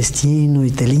el intestino y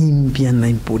te limpian la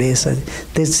impureza,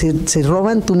 se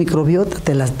roban tu microbiota,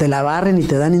 te la barren y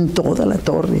te dan en toda la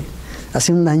torre.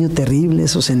 Hace un daño terrible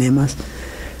esos enemas.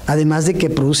 Además de que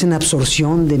producen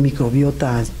absorción de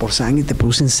microbiota por sangre, te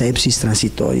producen sepsis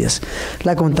transitorias.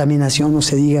 La contaminación, no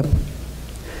se diga.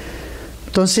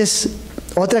 Entonces,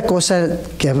 otra cosa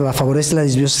que favorece la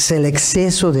disbiosis es el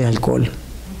exceso de alcohol.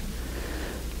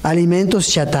 Alimentos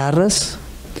chatarras,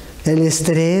 el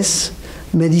estrés,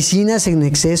 medicinas en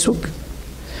exceso,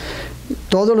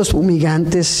 todos los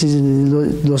fumigantes,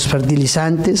 los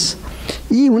fertilizantes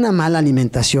y una mala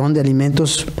alimentación de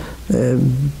alimentos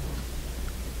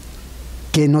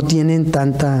que no tienen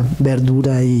tanta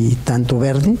verdura y tanto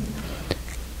verde,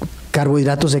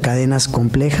 carbohidratos de cadenas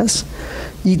complejas,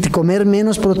 y comer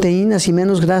menos proteínas y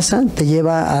menos grasa te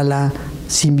lleva a la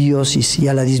simbiosis y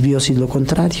a la disbiosis, lo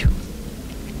contrario.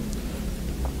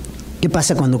 ¿Qué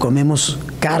pasa cuando comemos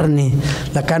carne?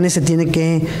 La carne se tiene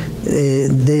que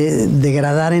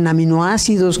degradar en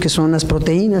aminoácidos, que son las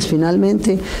proteínas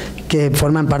finalmente, que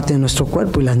forman parte de nuestro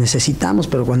cuerpo y las necesitamos,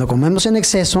 pero cuando comemos en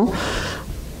exceso,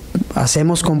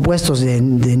 hacemos compuestos de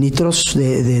nitritos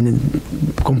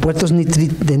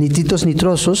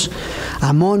nitrosos,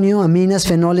 amonio, aminas,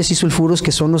 fenoles y sulfuros,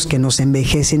 que son los que nos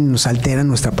envejecen y nos alteran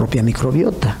nuestra propia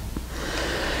microbiota.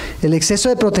 El exceso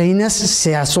de proteínas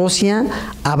se asocia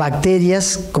a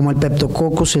bacterias como el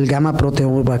Peptococcus, el gamma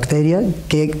proteobacteria,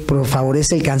 que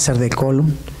favorece el cáncer de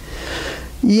colon.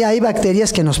 Y hay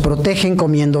bacterias que nos protegen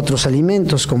comiendo otros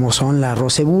alimentos, como son la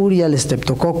Roseburia, el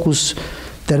Streptococcus,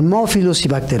 Thermophilus y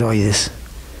bacteroides.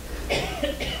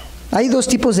 Hay dos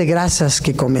tipos de grasas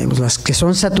que comemos, las que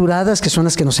son saturadas, que son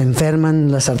las que nos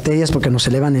enferman las arterias porque nos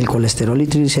elevan el colesterol y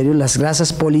triglicéridos, las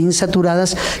grasas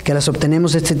poliinsaturadas, que las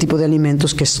obtenemos de este tipo de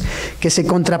alimentos que se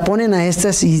contraponen a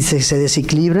estas y se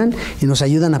desequilibran y nos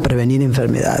ayudan a prevenir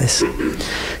enfermedades.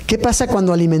 ¿Qué pasa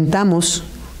cuando alimentamos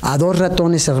a dos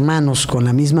ratones hermanos con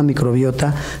la misma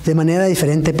microbiota de manera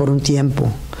diferente por un tiempo?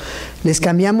 Les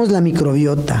cambiamos la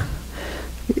microbiota.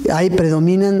 Ahí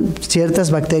predominan ciertas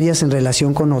bacterias en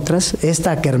relación con otras,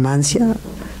 esta Akkermansia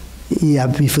y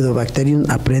Bifidobacterium,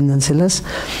 apréndanselas.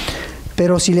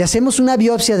 Pero si le hacemos una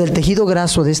biopsia del tejido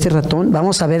graso de este ratón,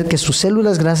 vamos a ver que sus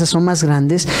células grasas son más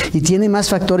grandes y tiene más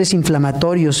factores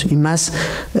inflamatorios y más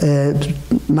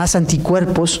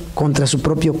anticuerpos contra su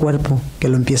propio cuerpo que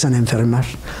lo empiezan a enfermar,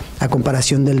 a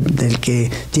comparación del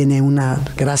que tiene una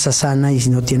grasa sana y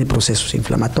no tiene procesos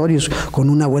inflamatorios, con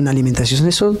una buena alimentación.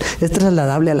 Eso es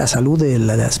trasladable a la salud de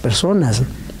las personas.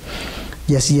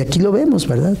 Y así aquí lo vemos,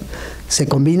 ¿verdad? Se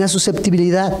combina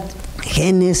susceptibilidad,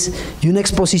 genes y una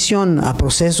exposición a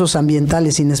procesos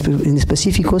ambientales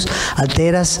inespecíficos,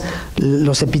 alteras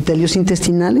los epitelios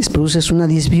intestinales, produces una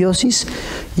disbiosis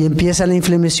y empieza la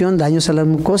inflamación, daños a las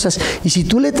mucosas. Y si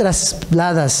tú le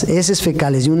trasladas heces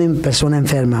fecales de una persona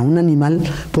enferma a un animal,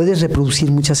 puedes reproducir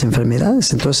muchas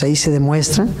enfermedades. Entonces ahí se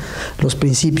demuestran los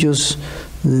principios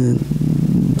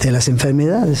de las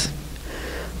enfermedades.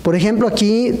 Por ejemplo,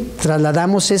 aquí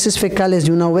trasladamos heces fecales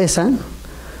de una obesa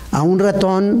a un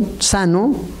ratón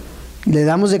sano, le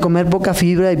damos de comer poca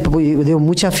fibra,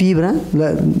 mucha fibra,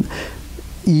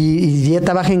 y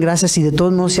dieta baja en grasas, y de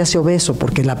todos modos se hace obeso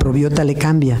porque la probiota le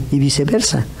cambia, y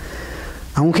viceversa.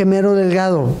 A un gemelo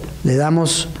delgado le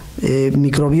damos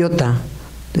microbiota.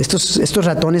 Estos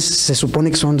ratones se supone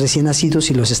que son recién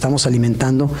nacidos y los estamos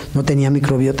alimentando, no tenía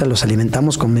microbiota, los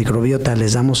alimentamos con microbiota,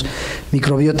 les damos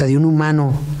microbiota de un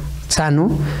humano sano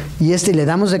y le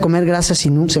damos de comer grasas y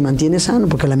no se mantiene sano,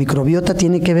 porque la microbiota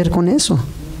tiene que ver con eso.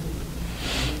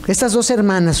 Estas dos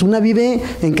hermanas, una vive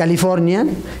en California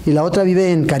y la otra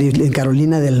vive en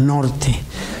Carolina del Norte.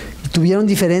 Tuvieron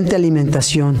diferente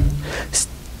alimentación.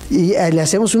 Y le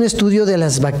hacemos un estudio de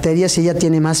las bacterias, y ella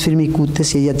tiene más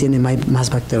firmicutes y ella tiene más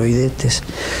bacteroidetes.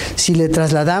 Si le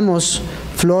trasladamos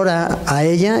flora a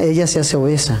ella se hace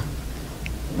obesa.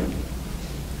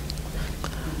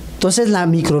 Entonces la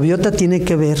microbiota tiene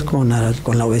que ver con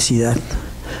la obesidad.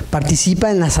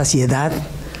 Participa en la saciedad,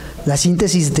 la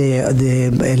síntesis de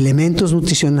elementos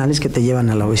nutricionales que te llevan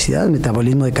a la obesidad,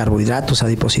 metabolismo de carbohidratos,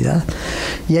 adiposidad.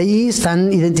 Y ahí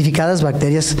están identificadas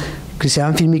bacterias que se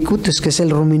llaman firmicutes, que es el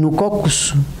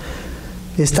Ruminococcus.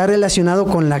 Está relacionado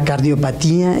con la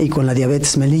cardiopatía y con la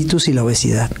diabetes mellitus y la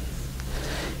obesidad.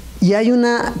 Y hay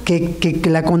una que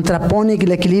la contrapone y que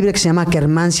la equilibra, que se llama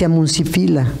Akkermansia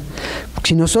mucifila.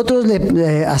 Si nosotros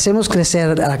le hacemos crecer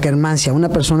a la Akkermansia a una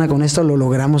persona con esto, lo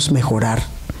logramos mejorar.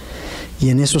 Y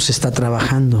en eso se está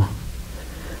trabajando.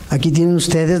 Aquí tienen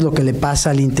ustedes lo que le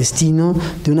pasa al intestino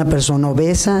de una persona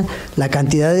obesa. La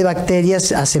cantidad de bacterias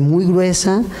se hace muy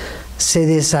gruesa, se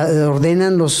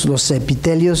desordenan los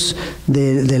epitelios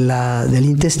del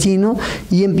intestino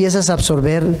y empiezas a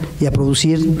absorber y a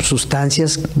producir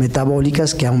sustancias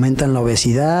metabólicas que aumentan la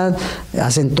obesidad,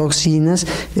 hacen toxinas,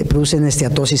 producen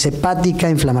esteatosis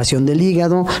hepática, inflamación del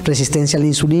hígado, resistencia a la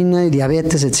insulina,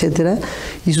 diabetes, etcétera.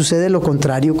 Y sucede lo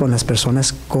contrario con las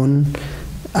personas con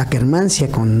Akkermansia,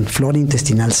 con flora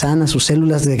intestinal sana. Sus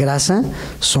células de grasa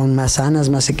son más sanas,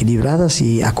 más equilibradas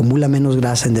y acumula menos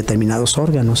grasa en determinados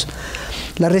órganos.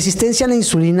 La resistencia a la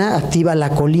insulina activa la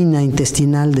colina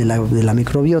intestinal de la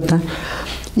microbiota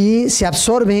y se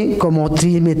absorbe como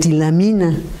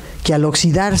trimetilamina, que al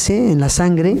oxidarse en la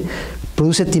sangre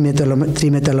produce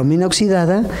trimetalamina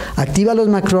oxidada, activa los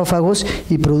macrófagos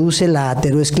y produce la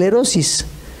ateroesclerosis.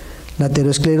 La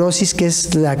ateroesclerosis, que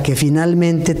es la que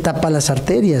finalmente tapa las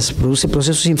arterias, produce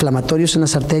procesos inflamatorios en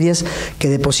las arterias que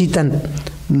depositan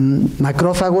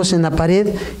macrófagos en la pared,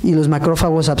 y los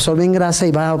macrófagos absorben grasa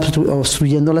y va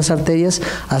obstruyendo las arterias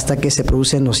hasta que se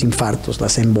producen los infartos,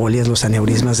 las embolias, los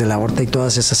aneurismas de la aorta y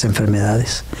todas esas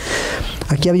enfermedades.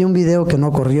 Aquí había un video que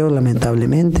no corrió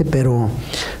lamentablemente, pero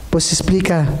pues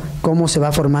explica cómo se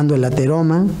va formando el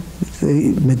ateroma,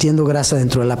 metiendo grasa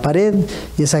dentro de la pared,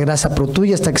 y esa grasa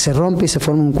protruye hasta que se rompe y se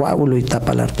forma un coágulo y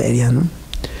tapa la arteria, ¿no?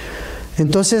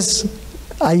 Entonces,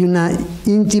 hay una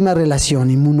íntima relación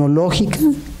inmunológica,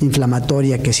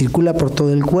 inflamatoria, que circula por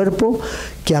todo el cuerpo,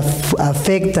 que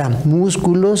afecta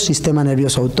músculos, sistema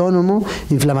nervioso autónomo,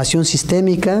 inflamación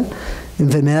sistémica,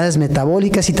 enfermedades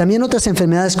metabólicas y también otras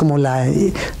enfermedades como la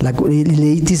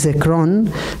ileitis de Crohn,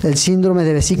 el síndrome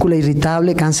de vesícula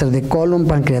irritable, cáncer de colon,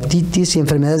 pancreatitis y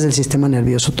enfermedades del sistema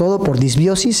nervioso, todo por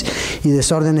disbiosis y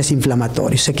desórdenes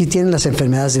inflamatorios. Aquí tienen las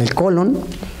enfermedades del colon,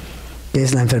 que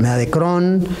es la enfermedad de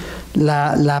Crohn.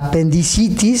 La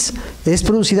apendicitis es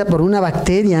producida por una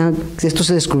bacteria, esto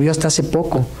se descubrió hasta hace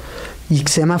poco, y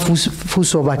se llama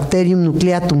Fusobacterium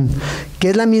nucleatum, que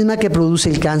es la misma que produce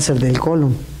el cáncer del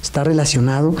colon. Está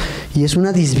relacionado y es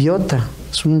una disbiota,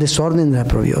 es un desorden de la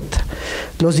probiota.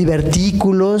 Los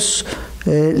divertículos,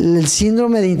 el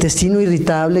síndrome de intestino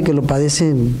irritable, que lo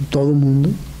padece todo el mundo,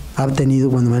 ha tenido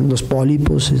cuando ven los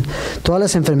pólipos, todas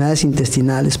las enfermedades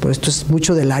intestinales, por esto es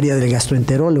mucho del área del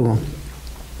gastroenterólogo.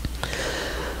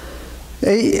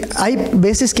 Hay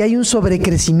veces que hay un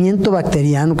sobrecrecimiento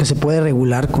bacteriano que se puede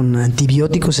regular con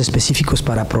antibióticos específicos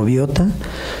para probiota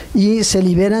y se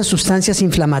liberan sustancias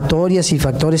inflamatorias y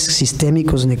factores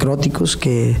sistémicos necróticos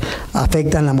que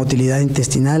afectan la motilidad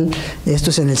intestinal.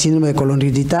 Esto es en el síndrome de colon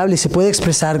irritable. Se puede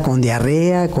expresar con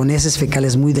diarrea, con heces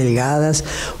fecales muy delgadas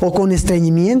o con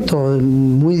estreñimiento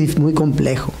muy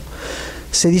complejo.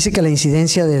 Se dice que la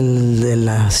incidencia del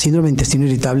síndrome de intestino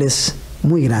irritable es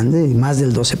muy grande, más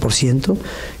del 12%,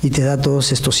 y te da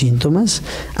todos estos síntomas: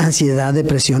 ansiedad,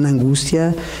 depresión,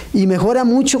 angustia, y mejora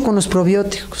mucho con los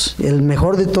probióticos. El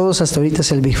mejor de todos hasta ahorita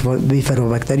es el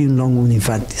Bifidobacterium longum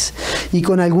infantis, y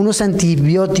con algunos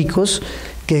antibióticos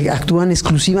que actúan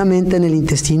exclusivamente en el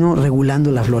intestino regulando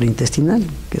la flora intestinal,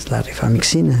 que es la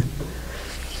rifamicina.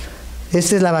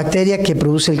 Esta es la bacteria que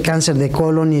produce el cáncer de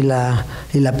colon y la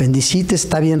apendicitis,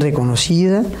 está bien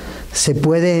reconocida, se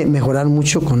puede mejorar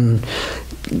mucho con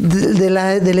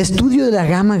del estudio de la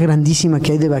gama grandísima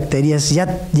que hay de bacterias.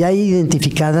 Ya hay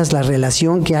identificadas la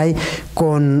relación que hay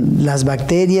con las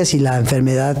bacterias y la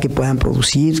enfermedad que puedan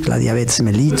producir, la diabetes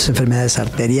mellitus, enfermedades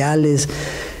arteriales.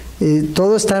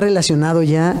 Todo está relacionado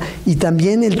ya, y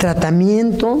también el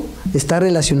tratamiento está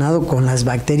relacionado con las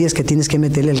bacterias que tienes que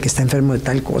meterle al que está enfermo de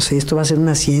tal cosa. Y esto va a ser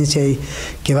una ciencia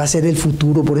que va a ser el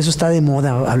futuro, por eso está de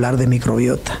moda hablar de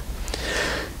microbiota.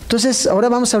 Entonces, ahora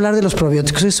vamos a hablar de los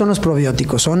probióticos. ¿Qué son los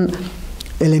probióticos? Son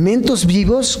elementos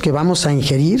vivos que vamos a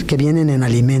ingerir, que vienen en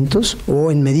alimentos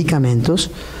o en medicamentos,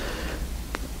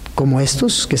 como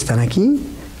estos que están aquí.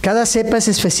 Cada cepa es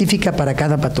específica para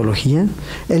cada patología.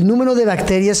 El número de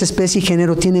bacterias, especie y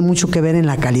género tiene mucho que ver en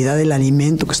la calidad del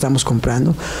alimento que estamos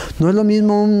comprando. No es lo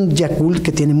mismo un Yakult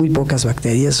que tiene muy pocas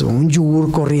bacterias o un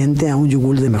yogur corriente a un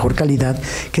yogur de mejor calidad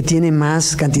que tiene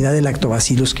más cantidad de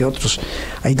lactobacilos que otros.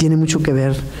 Ahí tiene mucho que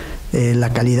ver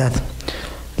la calidad.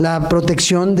 La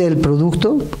protección del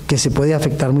producto, que se puede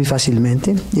afectar muy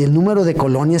fácilmente, y el número de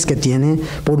colonias que tiene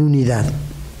por unidad.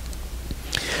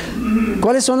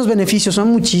 ¿Cuáles son los beneficios? Son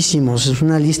muchísimos, es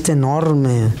una lista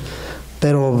enorme,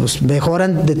 pero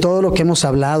mejoran de todo lo que hemos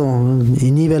hablado.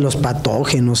 Inhibe los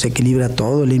patógenos, equilibra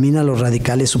todo, elimina los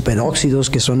radicales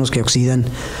superóxidos, que son los que oxidan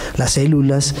las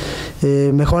células,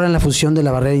 mejoran la función de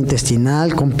la barrera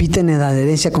intestinal, compiten en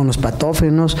adherencia con los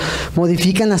patógenos,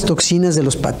 modifican las toxinas de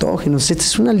los patógenos. Esta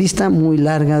es una lista muy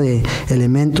larga de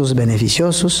elementos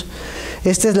beneficiosos.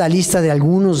 Esta es la lista de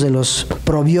algunos de los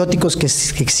probióticos que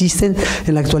existen.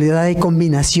 En la actualidad hay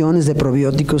combinaciones de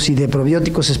probióticos y de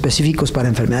probióticos específicos para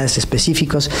enfermedades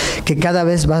específicas que cada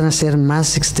vez van a ser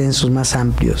más extensos, más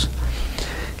amplios.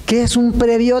 ¿Qué es un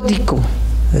prebiótico?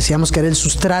 Decíamos que era el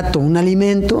sustrato, un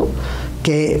alimento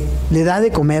que le da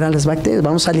de comer a las bacterias.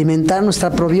 Vamos a alimentar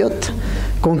nuestra probiota.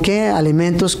 ¿Con qué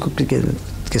alimentos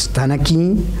que están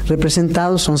aquí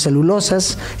representados? Son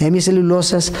celulosas,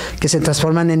 hemicelulosas, que se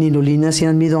transforman en inulinas y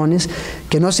almidones,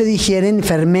 que no se digieren,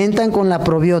 fermentan con la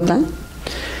probiota,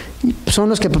 y son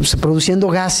los que, produciendo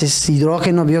gases,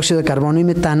 hidrógeno, dióxido de carbono y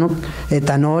metano,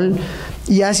 etanol,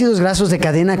 y ácidos grasos de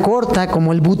cadena corta,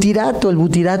 como el butirato. El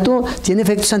butirato tiene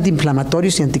efectos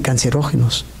antiinflamatorios y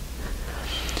anticancerógenos.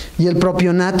 Y el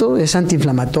propionato es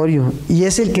antiinflamatorio y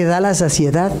es el que da la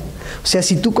saciedad. O sea,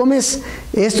 si tú comes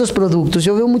estos productos,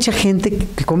 yo veo mucha gente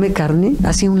que come carne,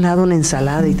 hace a un lado la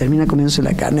ensalada y termina comiéndose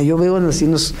la carne. Yo veo así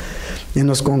en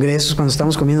los congresos, cuando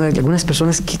estamos comiendo, algunas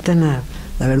personas quitan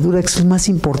la verdura, que es más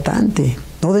importante.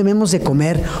 No debemos de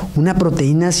comer una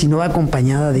proteína si no va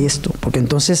acompañada de esto, porque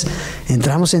entonces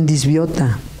entramos en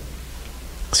disbiota.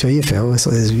 Se oye feo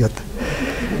eso de disbiota.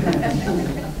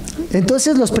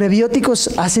 Entonces los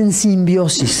prebióticos hacen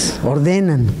simbiosis,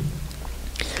 ordenan.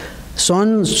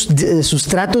 son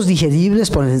sustratos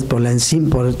digeribles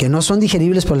que no son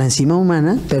digeribles por la enzima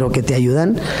humana, pero que te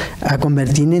ayudan a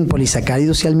convertir en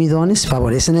polisacáridos y almidones,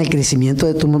 favorecen el crecimiento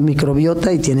de tu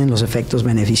microbiota y tienen los efectos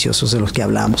beneficiosos de los que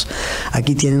hablamos.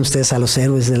 Aquí tienen ustedes a los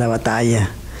héroes de la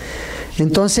batalla.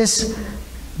 Entonces,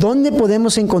 ¿dónde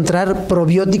podemos encontrar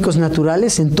probióticos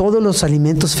naturales? En todos los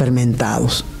alimentos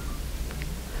fermentados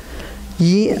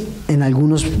y en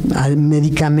algunos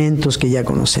medicamentos que ya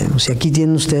conocemos. Y aquí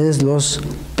tienen ustedes los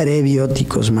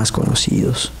prebióticos más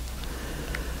conocidos.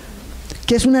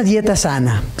 ¿Qué es una dieta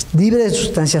sana? Libre de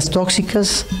sustancias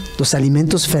tóxicas, los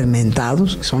alimentos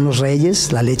fermentados, que son los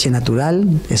reyes, la leche natural,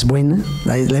 es buena.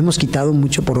 La hemos quitado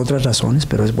mucho por otras razones,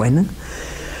 pero es buena.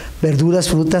 Verduras,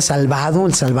 frutas, salvado,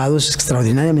 el salvado es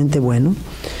extraordinariamente bueno.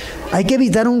 Hay que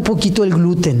evitar un poquito el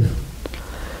gluten.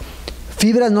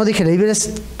 Fibras no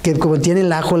digeribles que contienen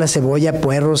el ajo, la cebolla,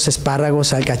 puerros,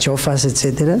 espárragos, alcachofas,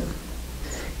 etc.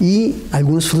 Y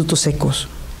algunos frutos secos.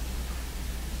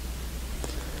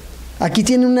 Aquí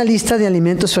tiene una lista de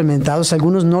alimentos fermentados,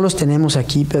 algunos no los tenemos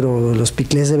aquí, pero los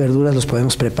piclés de verduras los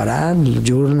podemos preparar, el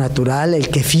yogur natural, el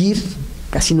kefir,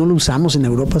 casi no lo usamos, en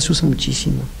Europa se usa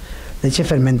muchísimo. Leche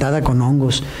fermentada con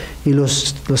hongos, y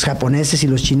los japoneses y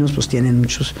los chinos pues tienen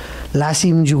muchos.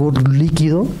 Lassi, un yogur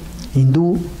líquido,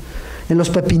 hindú. En los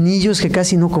pepinillos, que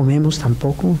casi no comemos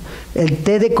tampoco. El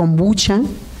té de kombucha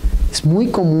es muy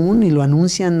común y lo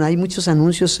anuncian, hay muchos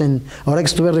anuncios, ahora que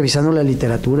estuve revisando la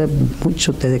literatura,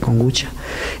 mucho té de kombucha.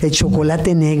 El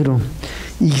chocolate negro.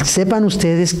 Y sepan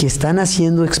ustedes que están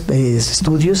haciendo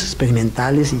estudios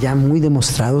experimentales y ya muy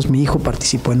demostrados. Mi hijo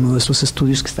participó en uno de esos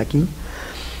estudios que está aquí.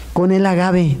 Con el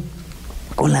agave,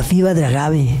 con la fibra de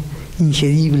agave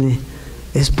ingerible,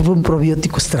 es un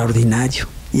probiótico extraordinario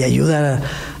y ayuda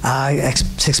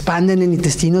se expande en el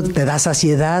intestino, te da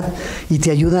saciedad y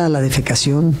te ayuda a la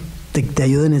defecación, te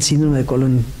ayuda en el síndrome de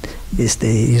colon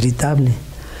irritable.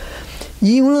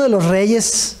 Y uno de los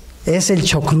reyes es el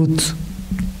chocrut,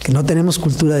 que no tenemos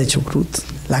cultura de chocrut,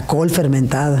 la col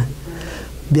fermentada.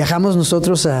 Viajamos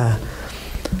nosotros a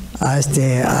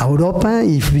Europa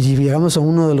y llegamos a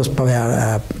uno de los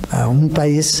a un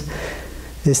país,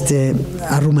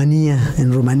 a Rumanía,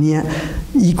 en Rumanía,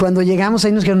 y cuando llegamos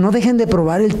ahí nos dijeron, no dejen de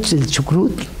probar el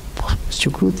chucrut,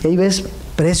 y ahí ves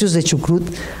precios de chucrut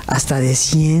hasta de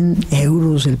 100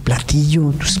 euros el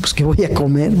platillo. Pues ¿qué voy a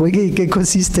comer? ¿Qué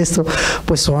consiste esto?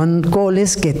 Pues son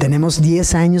coles que tenemos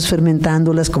 10 años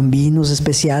fermentándolas con vinos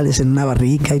especiales en una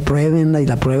barrica, y pruébenla, y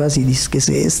la pruebas y dices, ¿qué es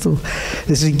esto?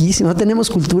 Es riquísimo. No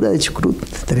tenemos cultura de chucrut,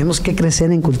 tenemos que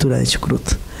crecer en cultura de chucrut.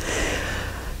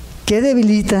 ¿Qué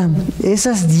debilita?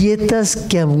 Esas dietas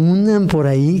que abundan por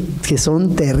ahí, que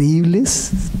son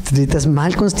terribles, dietas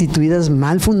mal constituidas,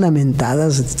 mal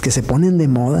fundamentadas, que se ponen de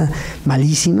moda,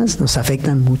 malísimas, nos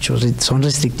afectan mucho, son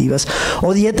restrictivas.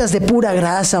 O dietas de pura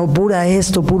grasa, o pura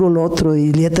esto, puro lo otro,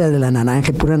 y dieta de la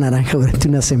naranja, pura naranja durante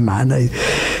una semana. Y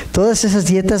todas esas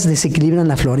dietas desequilibran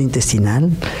la flora intestinal.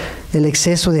 El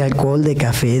exceso de alcohol, de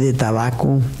café, de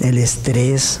tabaco, el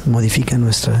estrés modifica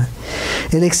nuestra...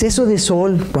 El exceso de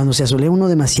sol, cuando se asolea uno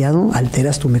demasiado,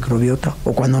 alteras tu microbiota,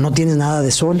 o cuando no tienes nada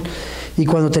de sol, y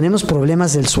cuando tenemos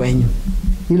problemas del sueño.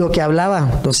 Y lo que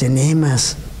hablaba, los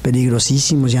enemas,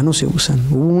 peligrosísimos, ya no se usan.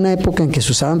 Hubo una época en que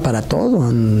se usaban para todo,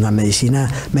 en la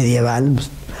medicina medieval pues,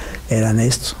 eran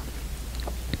esto.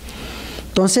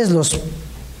 Entonces los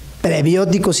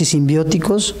prebióticos y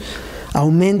simbióticos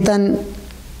aumentan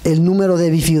el número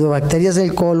de bifidobacterias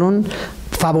del colon,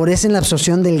 favorecen la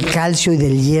absorción del calcio y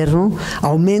del hierro,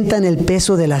 aumentan el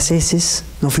peso de las heces,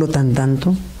 no flotan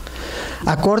tanto,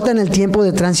 acortan el tiempo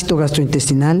de tránsito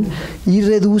gastrointestinal y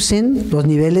reducen los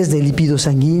niveles de lípidos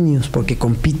sanguíneos porque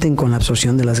compiten con la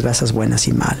absorción de las grasas buenas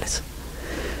y malas.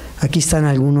 Aquí están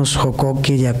algunos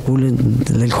jocoque y acul.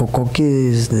 El jocoque,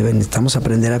 necesitamos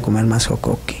aprender a comer más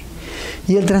jocoque.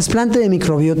 Y el trasplante de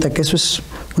microbiota, que eso es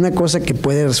una cosa que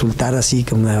puede resultar así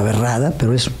como una aberrada,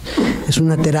 pero es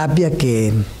una terapia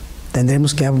que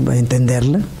tendremos que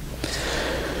entenderla.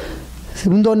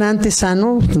 Un donante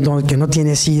sano, que no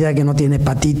tiene SIDA, que no tiene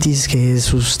hepatitis, que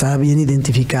eso está bien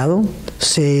identificado,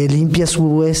 se limpia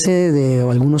su S de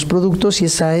algunos productos y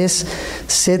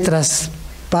se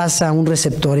traspasa a un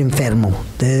receptor enfermo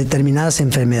de determinadas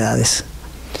enfermedades.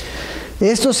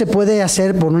 Esto se puede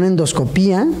hacer por una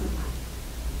endoscopía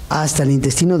hasta el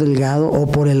intestino delgado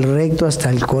o por el recto hasta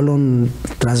el colon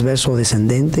transverso o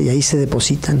descendente, y ahí se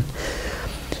depositan.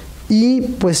 Y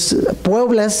pues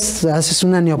pueblas, haces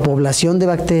una neopoblación de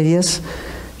bacterias,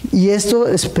 y esto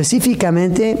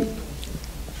específicamente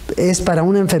es para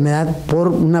una enfermedad por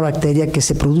una bacteria que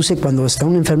se produce cuando está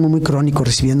un enfermo muy crónico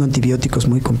recibiendo antibióticos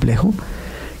muy complejo,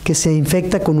 que se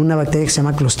infecta con una bacteria que se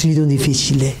llama Clostridium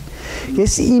difficile.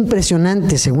 Es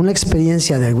impresionante, según la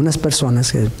experiencia de algunas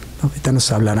personas, que ahorita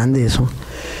nos hablarán de eso,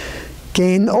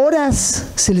 que en horas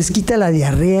se les quita la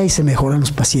diarrea y se mejoran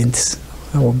los pacientes.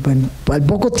 Al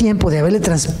poco tiempo de haberle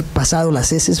traspasado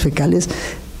las heces fecales,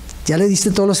 ya le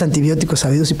diste todos los antibióticos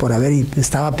habidos y por haber y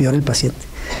estaba peor el paciente.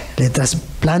 Le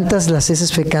trasplantas las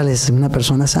heces fecales a una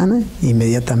persona sana e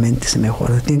inmediatamente se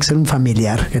mejora. Tiene que ser un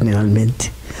familiar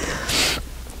generalmente.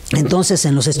 Entonces,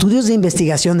 en los estudios de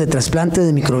investigación de trasplante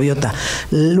de microbiota,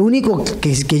 lo único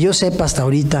que yo sepa hasta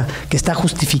ahorita que está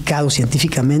justificado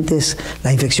científicamente es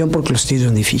la infección por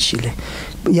Clostridium difficile.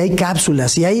 Y hay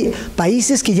cápsulas, y hay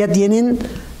países que ya tienen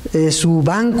su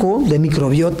banco de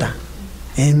microbiota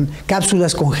en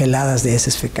cápsulas congeladas de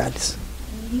heces fecales.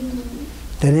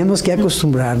 Tenemos que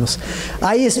acostumbrarnos.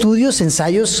 Hay estudios,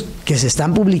 ensayos que se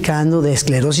están publicando de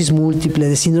esclerosis múltiple,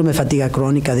 de síndrome de fatiga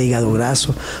crónica, de hígado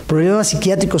graso, problemas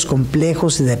psiquiátricos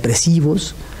complejos y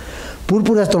depresivos,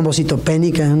 púrpura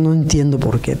trombocitopénica, no entiendo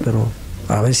por qué, pero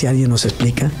a ver si alguien nos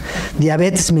explica,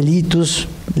 diabetes mellitus,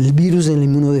 el virus de la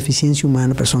inmunodeficiencia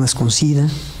humana, personas con SIDA,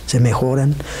 se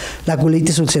mejoran, la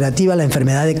colitis ulcerativa, la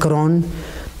enfermedad de Crohn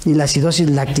y la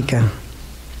acidosis láctica.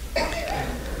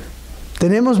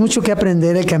 Tenemos mucho que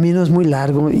aprender, el camino es muy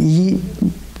largo y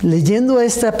leyendo a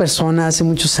esta persona hace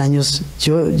muchos años,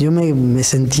 yo me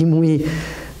sentí muy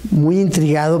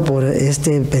intrigado por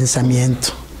este pensamiento.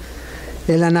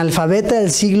 El analfabeta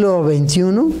del siglo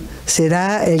XXI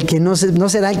será el que no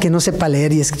será el que no sepa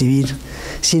leer y escribir,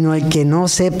 sino el que no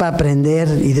sepa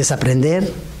aprender y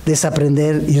desaprender,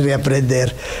 desaprender y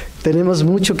reaprender. Tenemos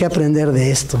mucho que aprender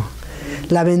de esto.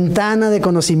 La ventana de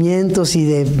conocimientos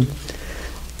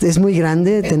es muy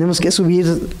grande, tenemos que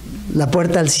subir la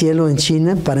puerta al cielo en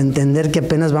China para entender que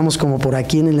apenas vamos como por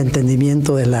aquí en el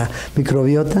entendimiento de la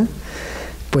microbiota.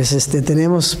 Pues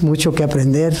tenemos mucho que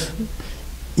aprender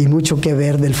y mucho que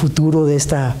ver del futuro de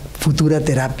esta futura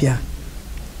terapia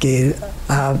que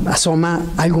asoma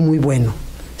algo muy bueno.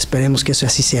 Esperemos que eso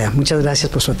así sea. Muchas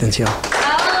gracias por su atención.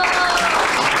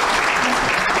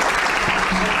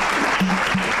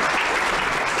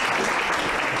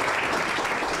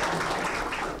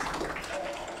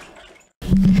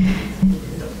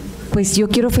 Pues yo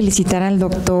quiero felicitar al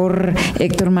doctor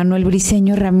Héctor Manuel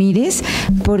Briseño Ramírez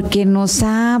porque nos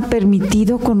ha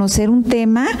permitido conocer un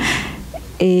tema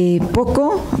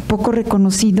poco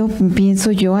reconocido, pienso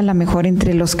yo, a lo mejor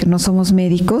entre los que no somos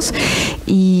médicos,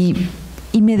 y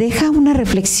me deja una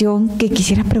reflexión que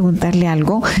quisiera preguntarle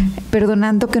algo,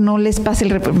 perdonando que no les pase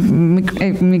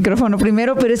el micrófono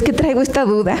primero, pero es que traigo esta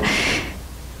duda.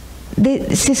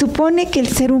 Se supone que el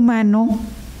ser humano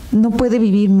no puede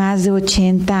vivir más de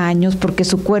 80 años porque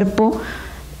su cuerpo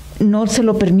no se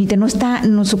lo permite,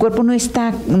 su cuerpo no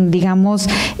está, digamos,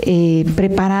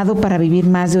 preparado para vivir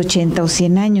más de 80 o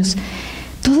 100 años.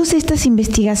 Todas estas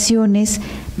investigaciones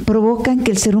provocan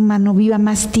que el ser humano viva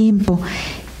más tiempo.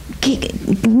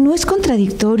 ¿No es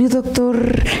contradictorio,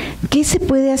 doctor? ¿Qué se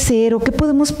puede hacer o qué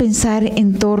podemos pensar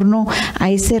en torno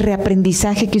a ese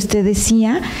reaprendizaje que usted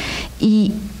decía?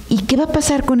 ¿Y qué va a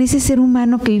pasar con ese ser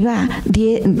humano que viva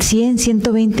 100,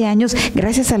 120 años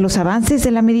gracias a los avances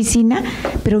de la medicina?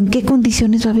 ¿Pero en qué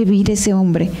condiciones va a vivir ese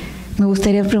hombre? Me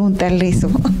gustaría preguntarle eso.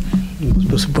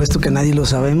 Por supuesto que nadie lo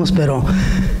sabemos, pero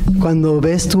cuando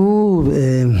ves tú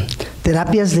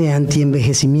terapias de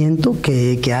antienvejecimiento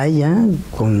que hay ya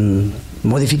con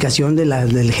modificación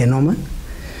del genoma,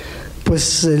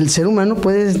 pues el ser humano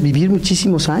puede vivir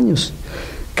muchísimos años.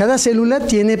 Cada célula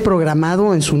tiene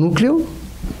programado en su núcleo,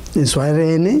 en su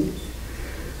ARN,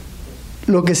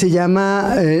 lo que se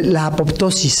llama la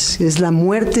apoptosis. Es la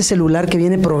muerte celular que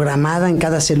viene programada en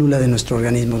cada célula de nuestro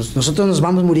organismo. Nosotros nos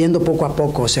vamos muriendo poco a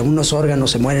poco, o sea, unos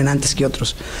órganos se mueren antes que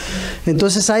otros.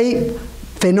 Entonces hay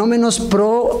fenómenos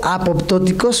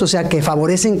proapoptóticos, o sea, que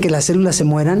favorecen que las células se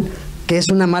mueran, que es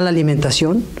una mala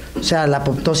alimentación. O sea, la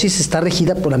apoptosis está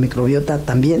regida por la microbiota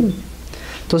también.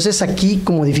 Entonces aquí,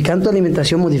 modificando tu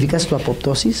alimentación, modificas tu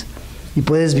apoptosis y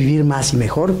puedes vivir más y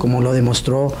mejor, como lo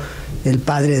demostró el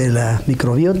padre de la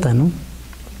microbiota, ¿no?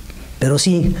 Pero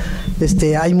sí,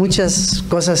 hay muchas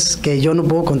cosas que yo no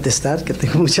puedo contestar, que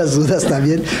tengo muchas dudas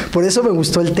también. Por eso me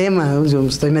gustó el tema, ¿no? Yo me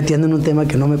estoy metiendo en un tema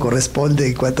que no me corresponde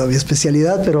en cuanto a mi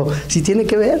especialidad, pero sí tiene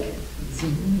que ver. Sí,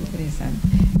 interesante.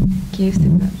 ¿Quiere usted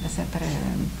pasar para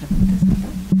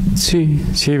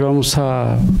preguntas? Sí, vamos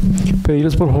a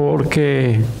pedirles por favor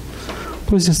que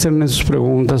pues externen sus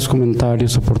preguntas,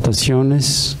 comentarios,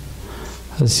 aportaciones.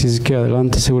 Así es que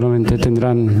adelante, seguramente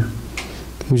tendrán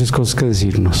muchas cosas que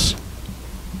decirnos.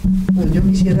 Pues yo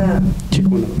quisiera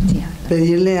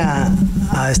pedirle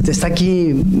está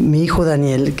aquí mi hijo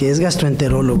Daniel, que es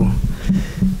gastroenterólogo,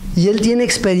 Y él tiene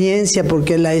experiencia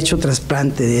porque él ha hecho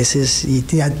trasplante de heces y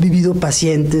ha vivido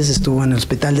pacientes, estuvo en el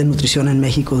Hospital de Nutrición en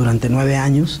México durante 9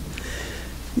 años.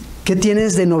 ¿Qué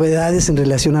tienes de novedades en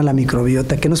relación a la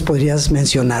microbiota? ¿Qué nos podrías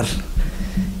mencionar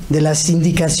de las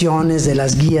indicaciones, de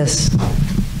las guías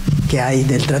que hay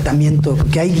del tratamiento?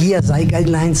 Porque hay guías, hay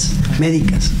guidelines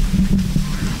médicas.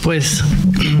 Pues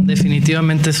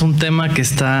definitivamente es un tema que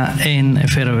está en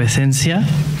efervescencia.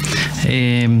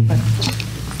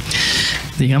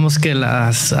 Digamos que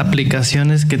las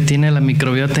aplicaciones que tiene la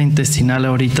microbiota intestinal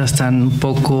ahorita están un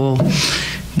poco...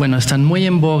 están muy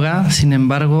en boga, sin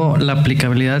embargo, la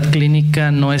aplicabilidad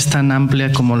clínica no es tan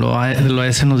amplia como lo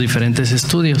es en los diferentes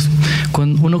estudios.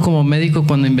 Uno como médico,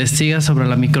 cuando investiga sobre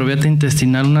la microbiota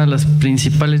intestinal, una de las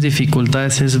principales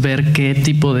dificultades es ver qué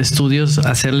tipo de estudios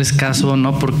hacerles caso o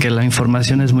no, porque la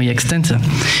información es muy extensa.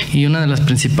 Y una de las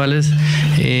principales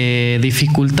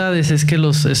dificultades es que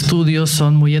los estudios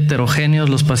son muy heterogéneos,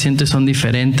 los pacientes son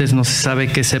diferentes, no se sabe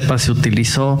qué cepa se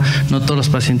utilizó, no todos los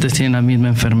pacientes tienen la misma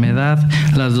enfermedad,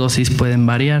 las dosis pueden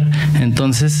variar.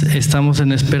 Entonces estamos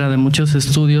en espera de muchos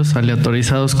estudios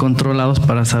aleatorizados, controlados,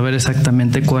 para saber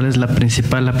exactamente cuál es la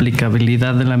principal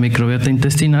aplicabilidad de la microbiota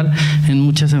intestinal en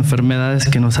muchas enfermedades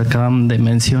que nos acaban de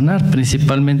mencionar,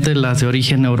 principalmente las de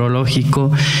origen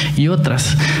neurológico y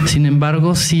otras. Sin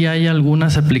embargo, sí hay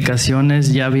algunas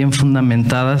aplicaciones ya bien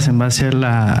fundamentadas en base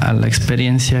a la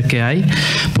experiencia que hay.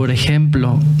 Por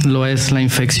ejemplo, lo es la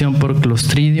infección por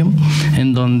Clostridium,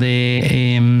 en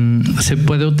donde se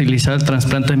puede utilizar el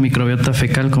trasplante de microbiota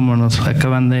fecal, como nos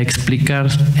acaban de explicar,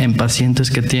 en pacientes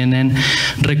que tienen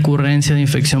recurrencia de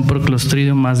infección por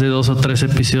Clostridium, más de 2 o 3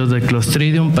 episodios de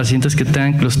Clostridium, pacientes que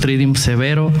tengan Clostridium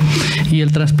severo. Y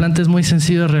el trasplante es muy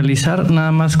sencillo de realizar,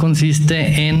 nada más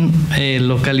consiste en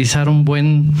localizar un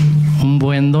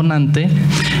buen donante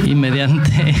y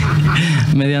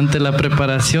mediante la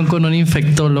preparación con un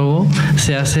infectólogo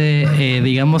se hace,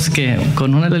 digamos que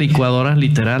con una licuadora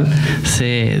literal,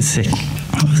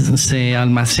 se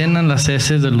almacenan las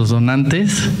heces de los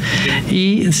donantes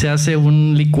y se hace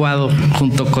un licuado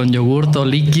junto con yogurto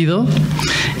líquido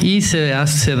y se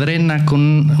drena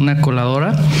con una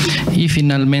coladora, y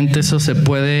finalmente eso se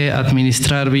puede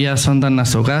administrar vía sonda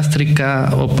nasogástrica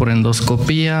o por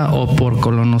endoscopía o por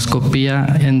colonoscopía,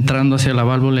 entrando hacia la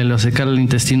válvula ileocecal del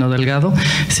intestino delgado.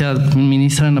 Se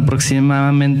administran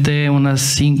aproximadamente unas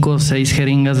 5 o 6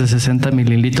 jeringas de 60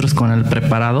 mililitros con el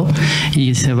preparado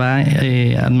y se va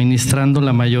administrando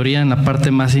la mayoría en la parte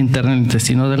más interna del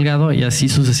intestino delgado, y así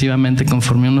sucesivamente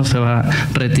conforme uno se va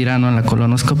retirando en la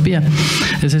colonoscopía.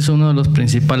 Ese es uno de los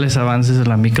principales avances de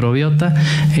la microbiota.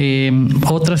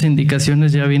 Otras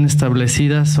indicaciones ya bien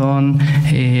establecidas son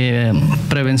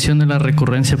prevención de la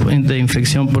recurrencia de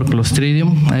infección por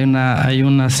Clostridium. Hay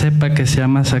una cepa que se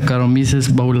llama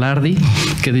Saccharomyces boulardii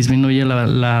que disminuye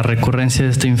la recurrencia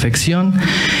de esta infección.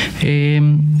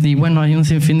 Y bueno, hay un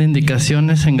sinfín de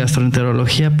indicaciones en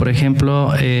gastroenterología, por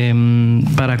ejemplo,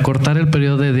 para cortar el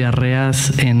periodo de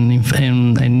diarreas en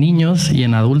niños y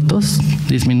en adultos.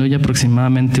 Disminuye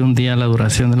aproximadamente un día la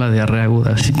duración de la diarrea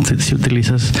aguda si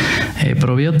utilizas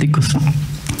probióticos.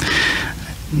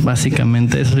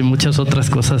 Básicamente eso y muchas otras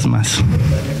cosas más.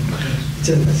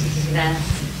 Muchas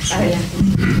gracias. Adelante.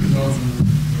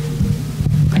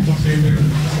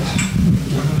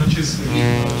 Buenas noches.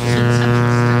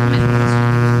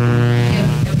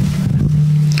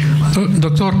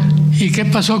 Doctor, ¿y qué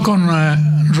pasó con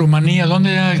Rumanía?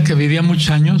 ¿Dónde era que vivía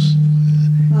muchos años?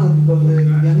 No, donde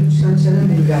vivían muchos años era en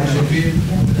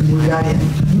Bulgaria.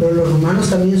 Pero los rumanos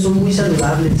también son muy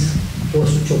saludables por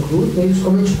su chucrut. Ellos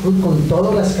comen chucrut con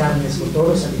todas las carnes, con todos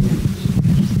los alimentos.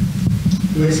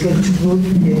 Y es que el chucrut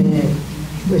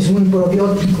es un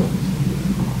probiótico.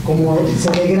 Como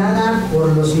se degrada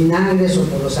por los vinagres o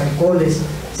por los alcoholes,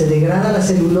 se degrada la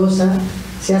celulosa,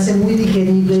 se hace muy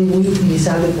digerible y muy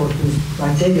utilizable por tus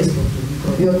bacterias, por tu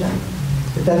microbiota.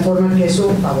 De tal forma que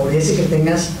eso favorece que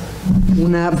tengas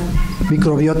una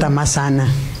microbiota más sana,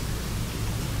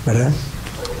 ¿verdad?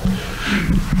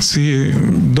 Sí,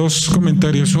 2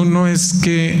 comentarios. Uno es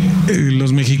que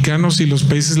los mexicanos y los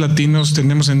países latinos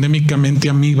tenemos endémicamente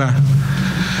amiba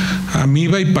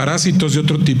y parásitos de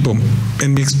otro tipo.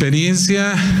 En mi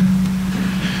experiencia,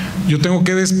 yo tengo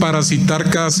que desparasitar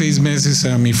cada 6 meses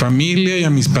a mi familia y a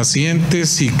mis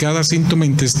pacientes, y cada síntoma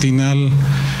intestinal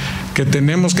que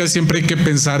tenemos casi siempre hay que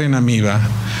pensar en amiba.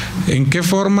 ¿En qué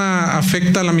forma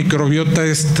afecta a la microbiota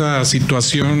esta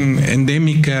situación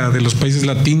endémica de los países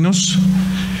latinos?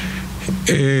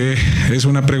 Es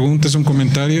una pregunta, es un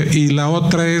comentario. Y la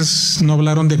otra es, no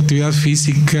hablaron de actividad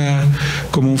física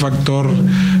como un factor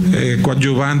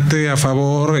coadyuvante a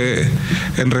favor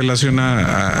en relación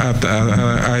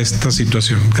a esta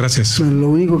situación. Gracias. Lo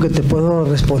único que te puedo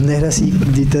responder así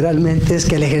literalmente es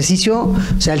que el ejercicio, o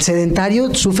sea, el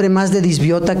sedentario sufre más de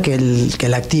disbiota que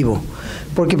el activo,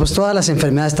 porque pues todas las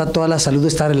enfermedades, toda la salud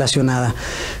está relacionada.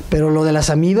 Pero lo de las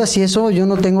amibas y eso, yo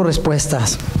no tengo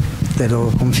respuestas, te lo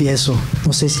confieso.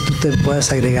 No sé si tú te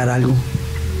puedes agregar algo.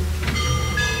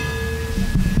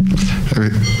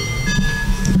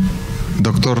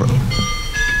 Doctor,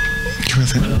 ¿qué va a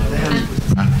hacer?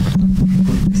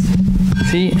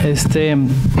 Sí,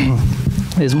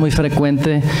 es muy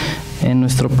frecuente en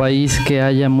nuestro país que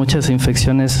haya muchas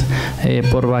infecciones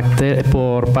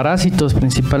por parásitos,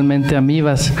 principalmente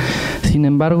amibas. Sin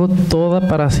embargo, toda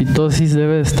parasitosis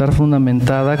debe estar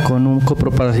fundamentada con un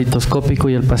coproparasitoscópico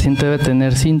y el paciente debe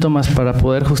tener síntomas para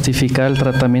poder justificar el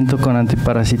tratamiento con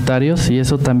antiparasitarios, y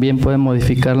eso también puede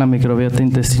modificar la microbiota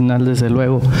intestinal, desde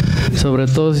luego, sobre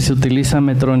todo si se utiliza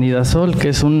metronidazol, que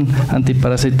es un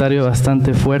antiparasitario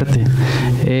bastante fuerte.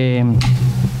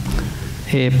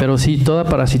 Pero sí, toda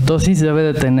parasitosis debe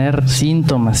de tener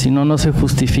síntomas, si no, no se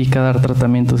justifica dar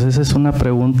tratamientos. Esa es una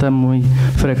pregunta muy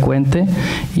frecuente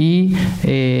y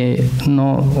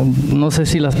no sé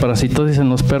si las parasitosis en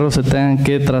los perros se tengan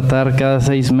que tratar cada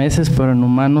 6 meses, pero en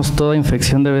humanos toda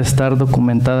infección debe estar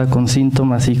documentada con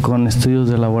síntomas y con estudios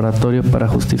de laboratorio para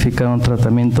justificar un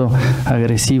tratamiento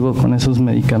agresivo con esos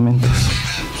medicamentos.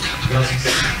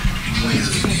 Gracias.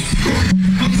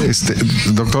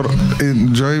 Doctor,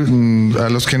 yo a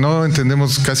los que no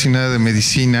entendemos casi nada de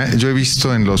medicina, yo he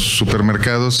visto en los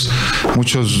supermercados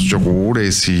muchos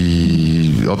yogures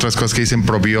y otras cosas que dicen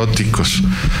probióticos.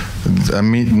 A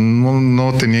mí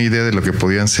no tenía idea de lo que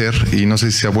podían ser y no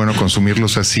sé si sea bueno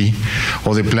consumirlos así,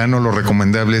 o de plano lo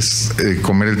recomendable es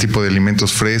comer el tipo de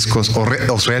alimentos frescos, o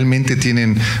realmente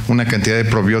tienen una cantidad de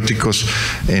probióticos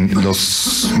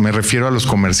me refiero a los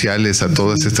comerciales, a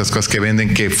todas estas cosas que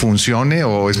venden, que funcione,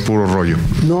 o es puro rollo.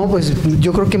 No, pues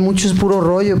yo creo que mucho es puro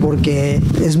rollo, porque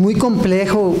es muy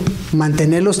complejo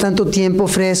mantenerlos tanto tiempo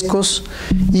frescos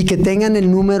y que tengan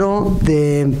el número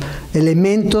de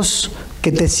elementos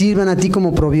que te sirvan a ti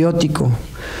como probiótico.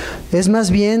 Es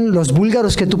más bien los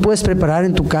búlgaros que tú puedes preparar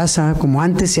en tu casa, como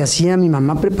antes se hacía. Mi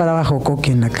mamá preparaba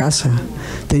jocoque en la casa,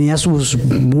 tenía sus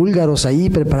búlgaros ahí,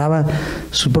 preparaba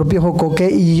su propio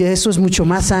jocoque, y eso es mucho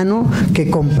más sano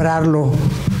que comprarlo,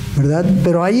 ¿verdad?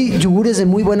 Pero hay yogures de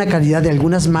muy buena calidad de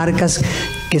algunas marcas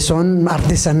que son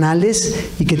artesanales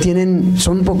y que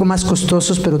son un poco más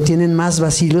costosos, pero tienen más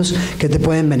bacilos que te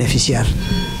pueden beneficiar.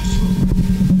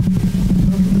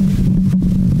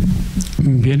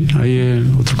 Bien, hay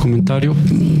otro comentario.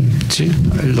 Sí,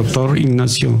 el doctor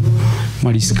Ignacio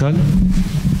Mariscal.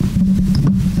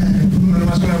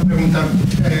 Más una pregunta.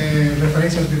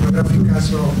 ¿Referencias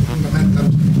bibliográficas o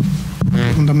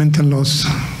fundamentan los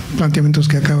planteamientos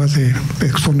que acabas de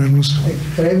exponernos?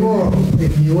 Traigo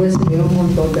en mi USB un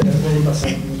montón, te las puedo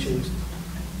pasar con mucho gusto.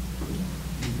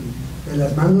 Te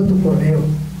las mando a tu correo,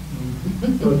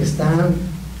 porque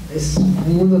es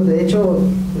un mundo. De hecho,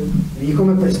 mi hijo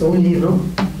me prestó un libro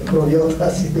de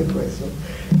probiotas y de eso,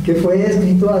 que fue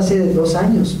escrito hace 2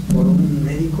 años por un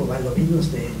médico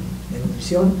valdovinos de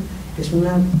nutrición, que es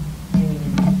una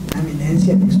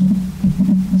eminencia en esto.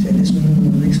 O sea, él es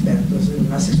un experto, es el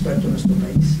más experto en nuestro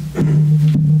país.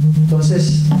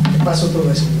 Entonces, te paso todo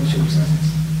eso. Muchas gracias.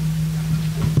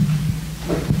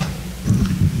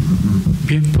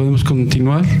 Bien, podemos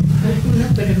continuar. Una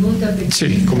pregunta pequeña.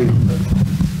 Sí, cómo no.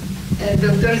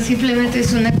 Doctor, simplemente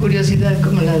es una curiosidad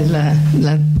como la de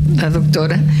la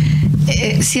doctora.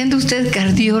 Siendo usted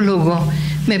cardiólogo,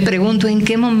 me pregunto en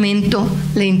qué momento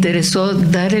le interesó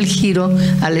dar el giro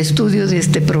al estudio de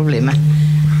este problema.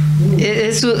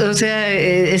 O sea,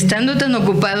 estando tan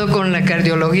ocupado con la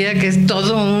cardiología, que es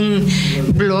todo un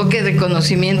bloque de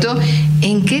conocimiento,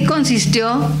 ¿en qué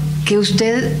consistió que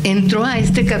usted entró a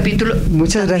este capítulo?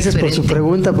 Muchas gracias por su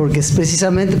pregunta, porque es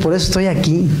precisamente por eso estoy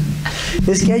aquí.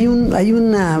 Es que hay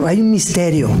un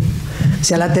misterio. O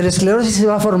sea, la aterosclerosis se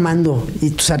va formando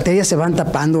y tus arterias se van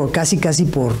tapando casi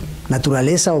por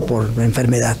naturaleza o por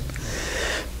enfermedad.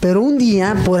 Pero un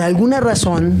día, por alguna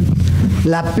razón,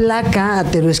 la placa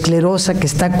aterosclerosa, que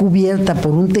está cubierta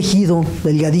por un tejido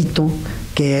delgadito,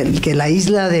 que la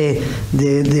aísla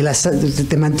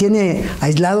te mantiene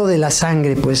aislado de la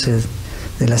sangre, pues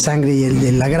de la sangre, y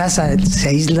de la grasa se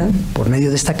aísla por medio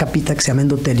de esta capita que se llama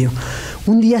endotelio,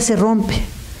 un día se rompe.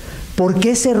 ¿Por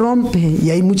qué se rompe?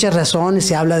 Y hay muchas razones,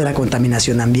 se habla de la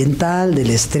contaminación ambiental, del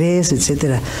estrés,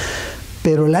 etcétera.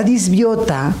 Pero la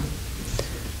disbiota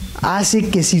hace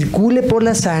que circule por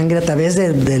la sangre a través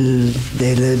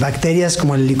de bacterias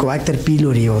como el Helicobacter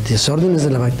pylori o desórdenes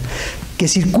de la bacteria, que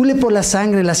circule por la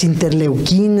sangre las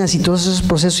interleuquinas y todos esos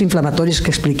procesos inflamatorios que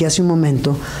expliqué hace un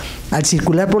momento. Al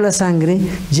circular por la sangre,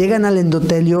 llegan al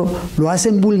endotelio, lo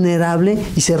hacen vulnerable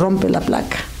y se rompe la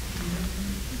placa.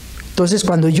 Entonces,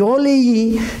 cuando yo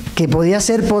leí que podía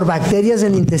ser por bacterias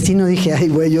del intestino, dije, ay,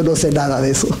 güey, yo no sé nada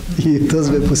de eso. Y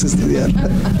entonces me puse a estudiar.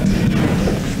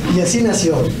 Y así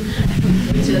nació.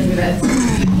 Muchas gracias.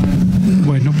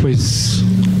 Bueno, pues,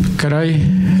 caray,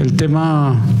 el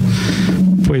tema,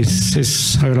 pues,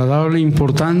 es agradable,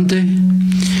 importante.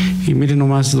 Y mire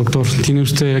nomás, doctor, tiene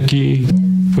usted aquí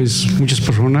pues muchas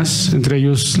personas, entre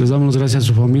ellos les damos las gracias a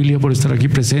su familia por estar aquí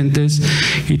presentes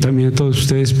y también a todos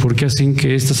ustedes porque hacen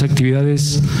que estas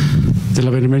actividades de la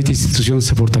benemérita institución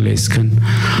se fortalezcan.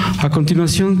 A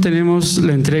continuación tenemos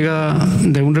la entrega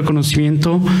de un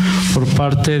reconocimiento por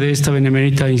parte de esta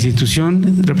benemérita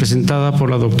institución representada por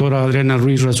la doctora Adriana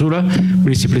Ruiz Rasura,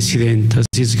 vicepresidenta.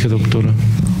 Así es que, doctora.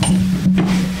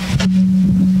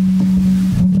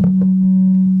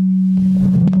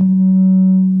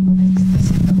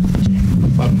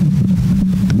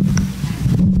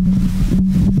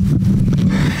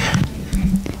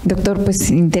 Doctor,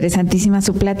 pues interesantísima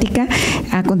su plática.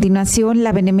 A continuación,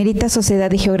 la Benemérita Sociedad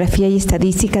de Geografía y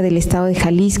Estadística del Estado de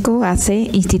Jalisco, AC,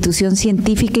 institución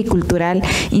científica y cultural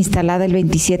instalada el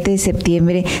 27 de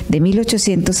septiembre de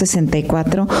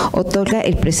 1864, otorga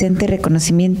el presente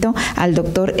reconocimiento al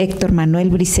doctor Héctor Manuel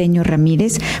Briseño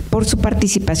Ramírez por su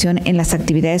participación en las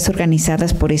actividades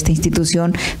organizadas por esta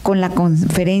institución con la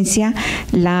conferencia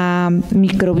La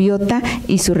microbiota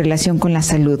y su relación con la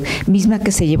salud, misma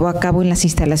que se llevó a cabo en las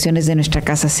instalaciones de nuestra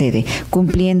casa sede,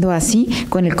 cumpliendo así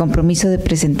con el compromiso de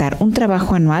presentar un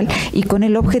trabajo anual y con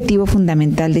el objetivo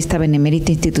fundamental de esta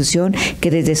benemérita institución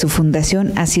que desde su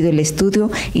fundación ha sido el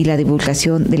estudio y la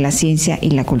divulgación de la ciencia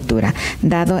y la cultura,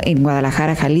 dado en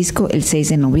Guadalajara, Jalisco, el 6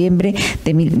 de noviembre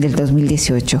del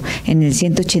 2018, en el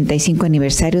 185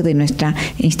 aniversario de nuestra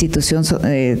institución,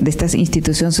 de esta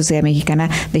institución Sociedad Mexicana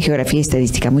de Geografía y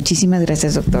Estadística. Muchísimas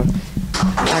gracias, doctor.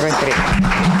 Hago entrega.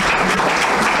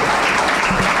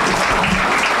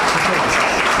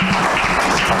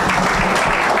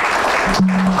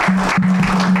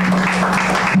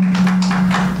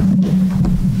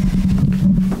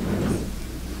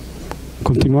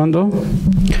 Continuando,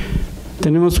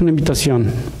 tenemos una invitación.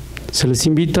 Se les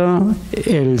invita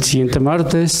el siguiente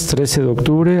martes, 13 de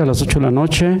octubre, a las 8 de la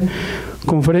noche,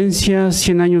 conferencia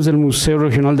 100 años del Museo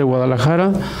Regional de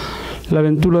Guadalajara, la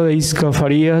aventura de Isca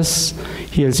Farías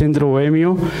y el Centro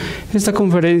Bohemio. Esta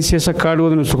conferencia es a cargo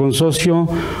de nuestro consocio,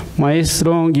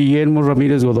 maestro Guillermo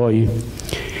Ramírez Godoy.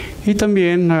 Y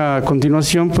también a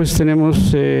continuación pues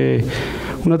tenemos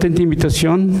una atenta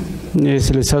invitación,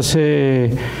 se les hace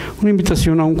una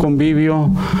invitación a un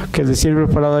convivio que les tiene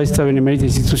preparada esta benemérita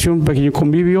institución, un pequeño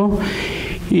convivio.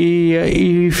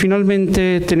 Y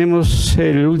finalmente tenemos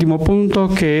el último punto,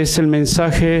 que es el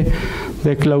mensaje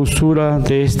de clausura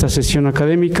de esta sesión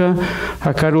académica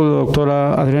a cargo de la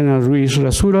doctora Adriana Ruiz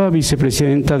Rasura,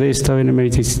 vicepresidenta de esta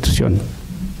benemérita institución.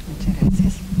 Muchas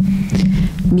gracias.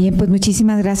 Bien, pues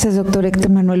muchísimas gracias, doctor Héctor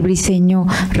Manuel Briseño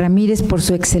Ramírez, por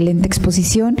su excelente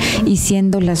exposición, y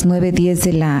siendo las 9:10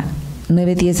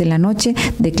 de la noche,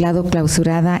 declaro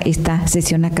clausurada esta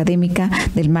sesión académica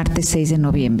del martes 6 de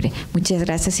noviembre. Muchas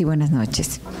gracias y buenas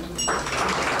noches.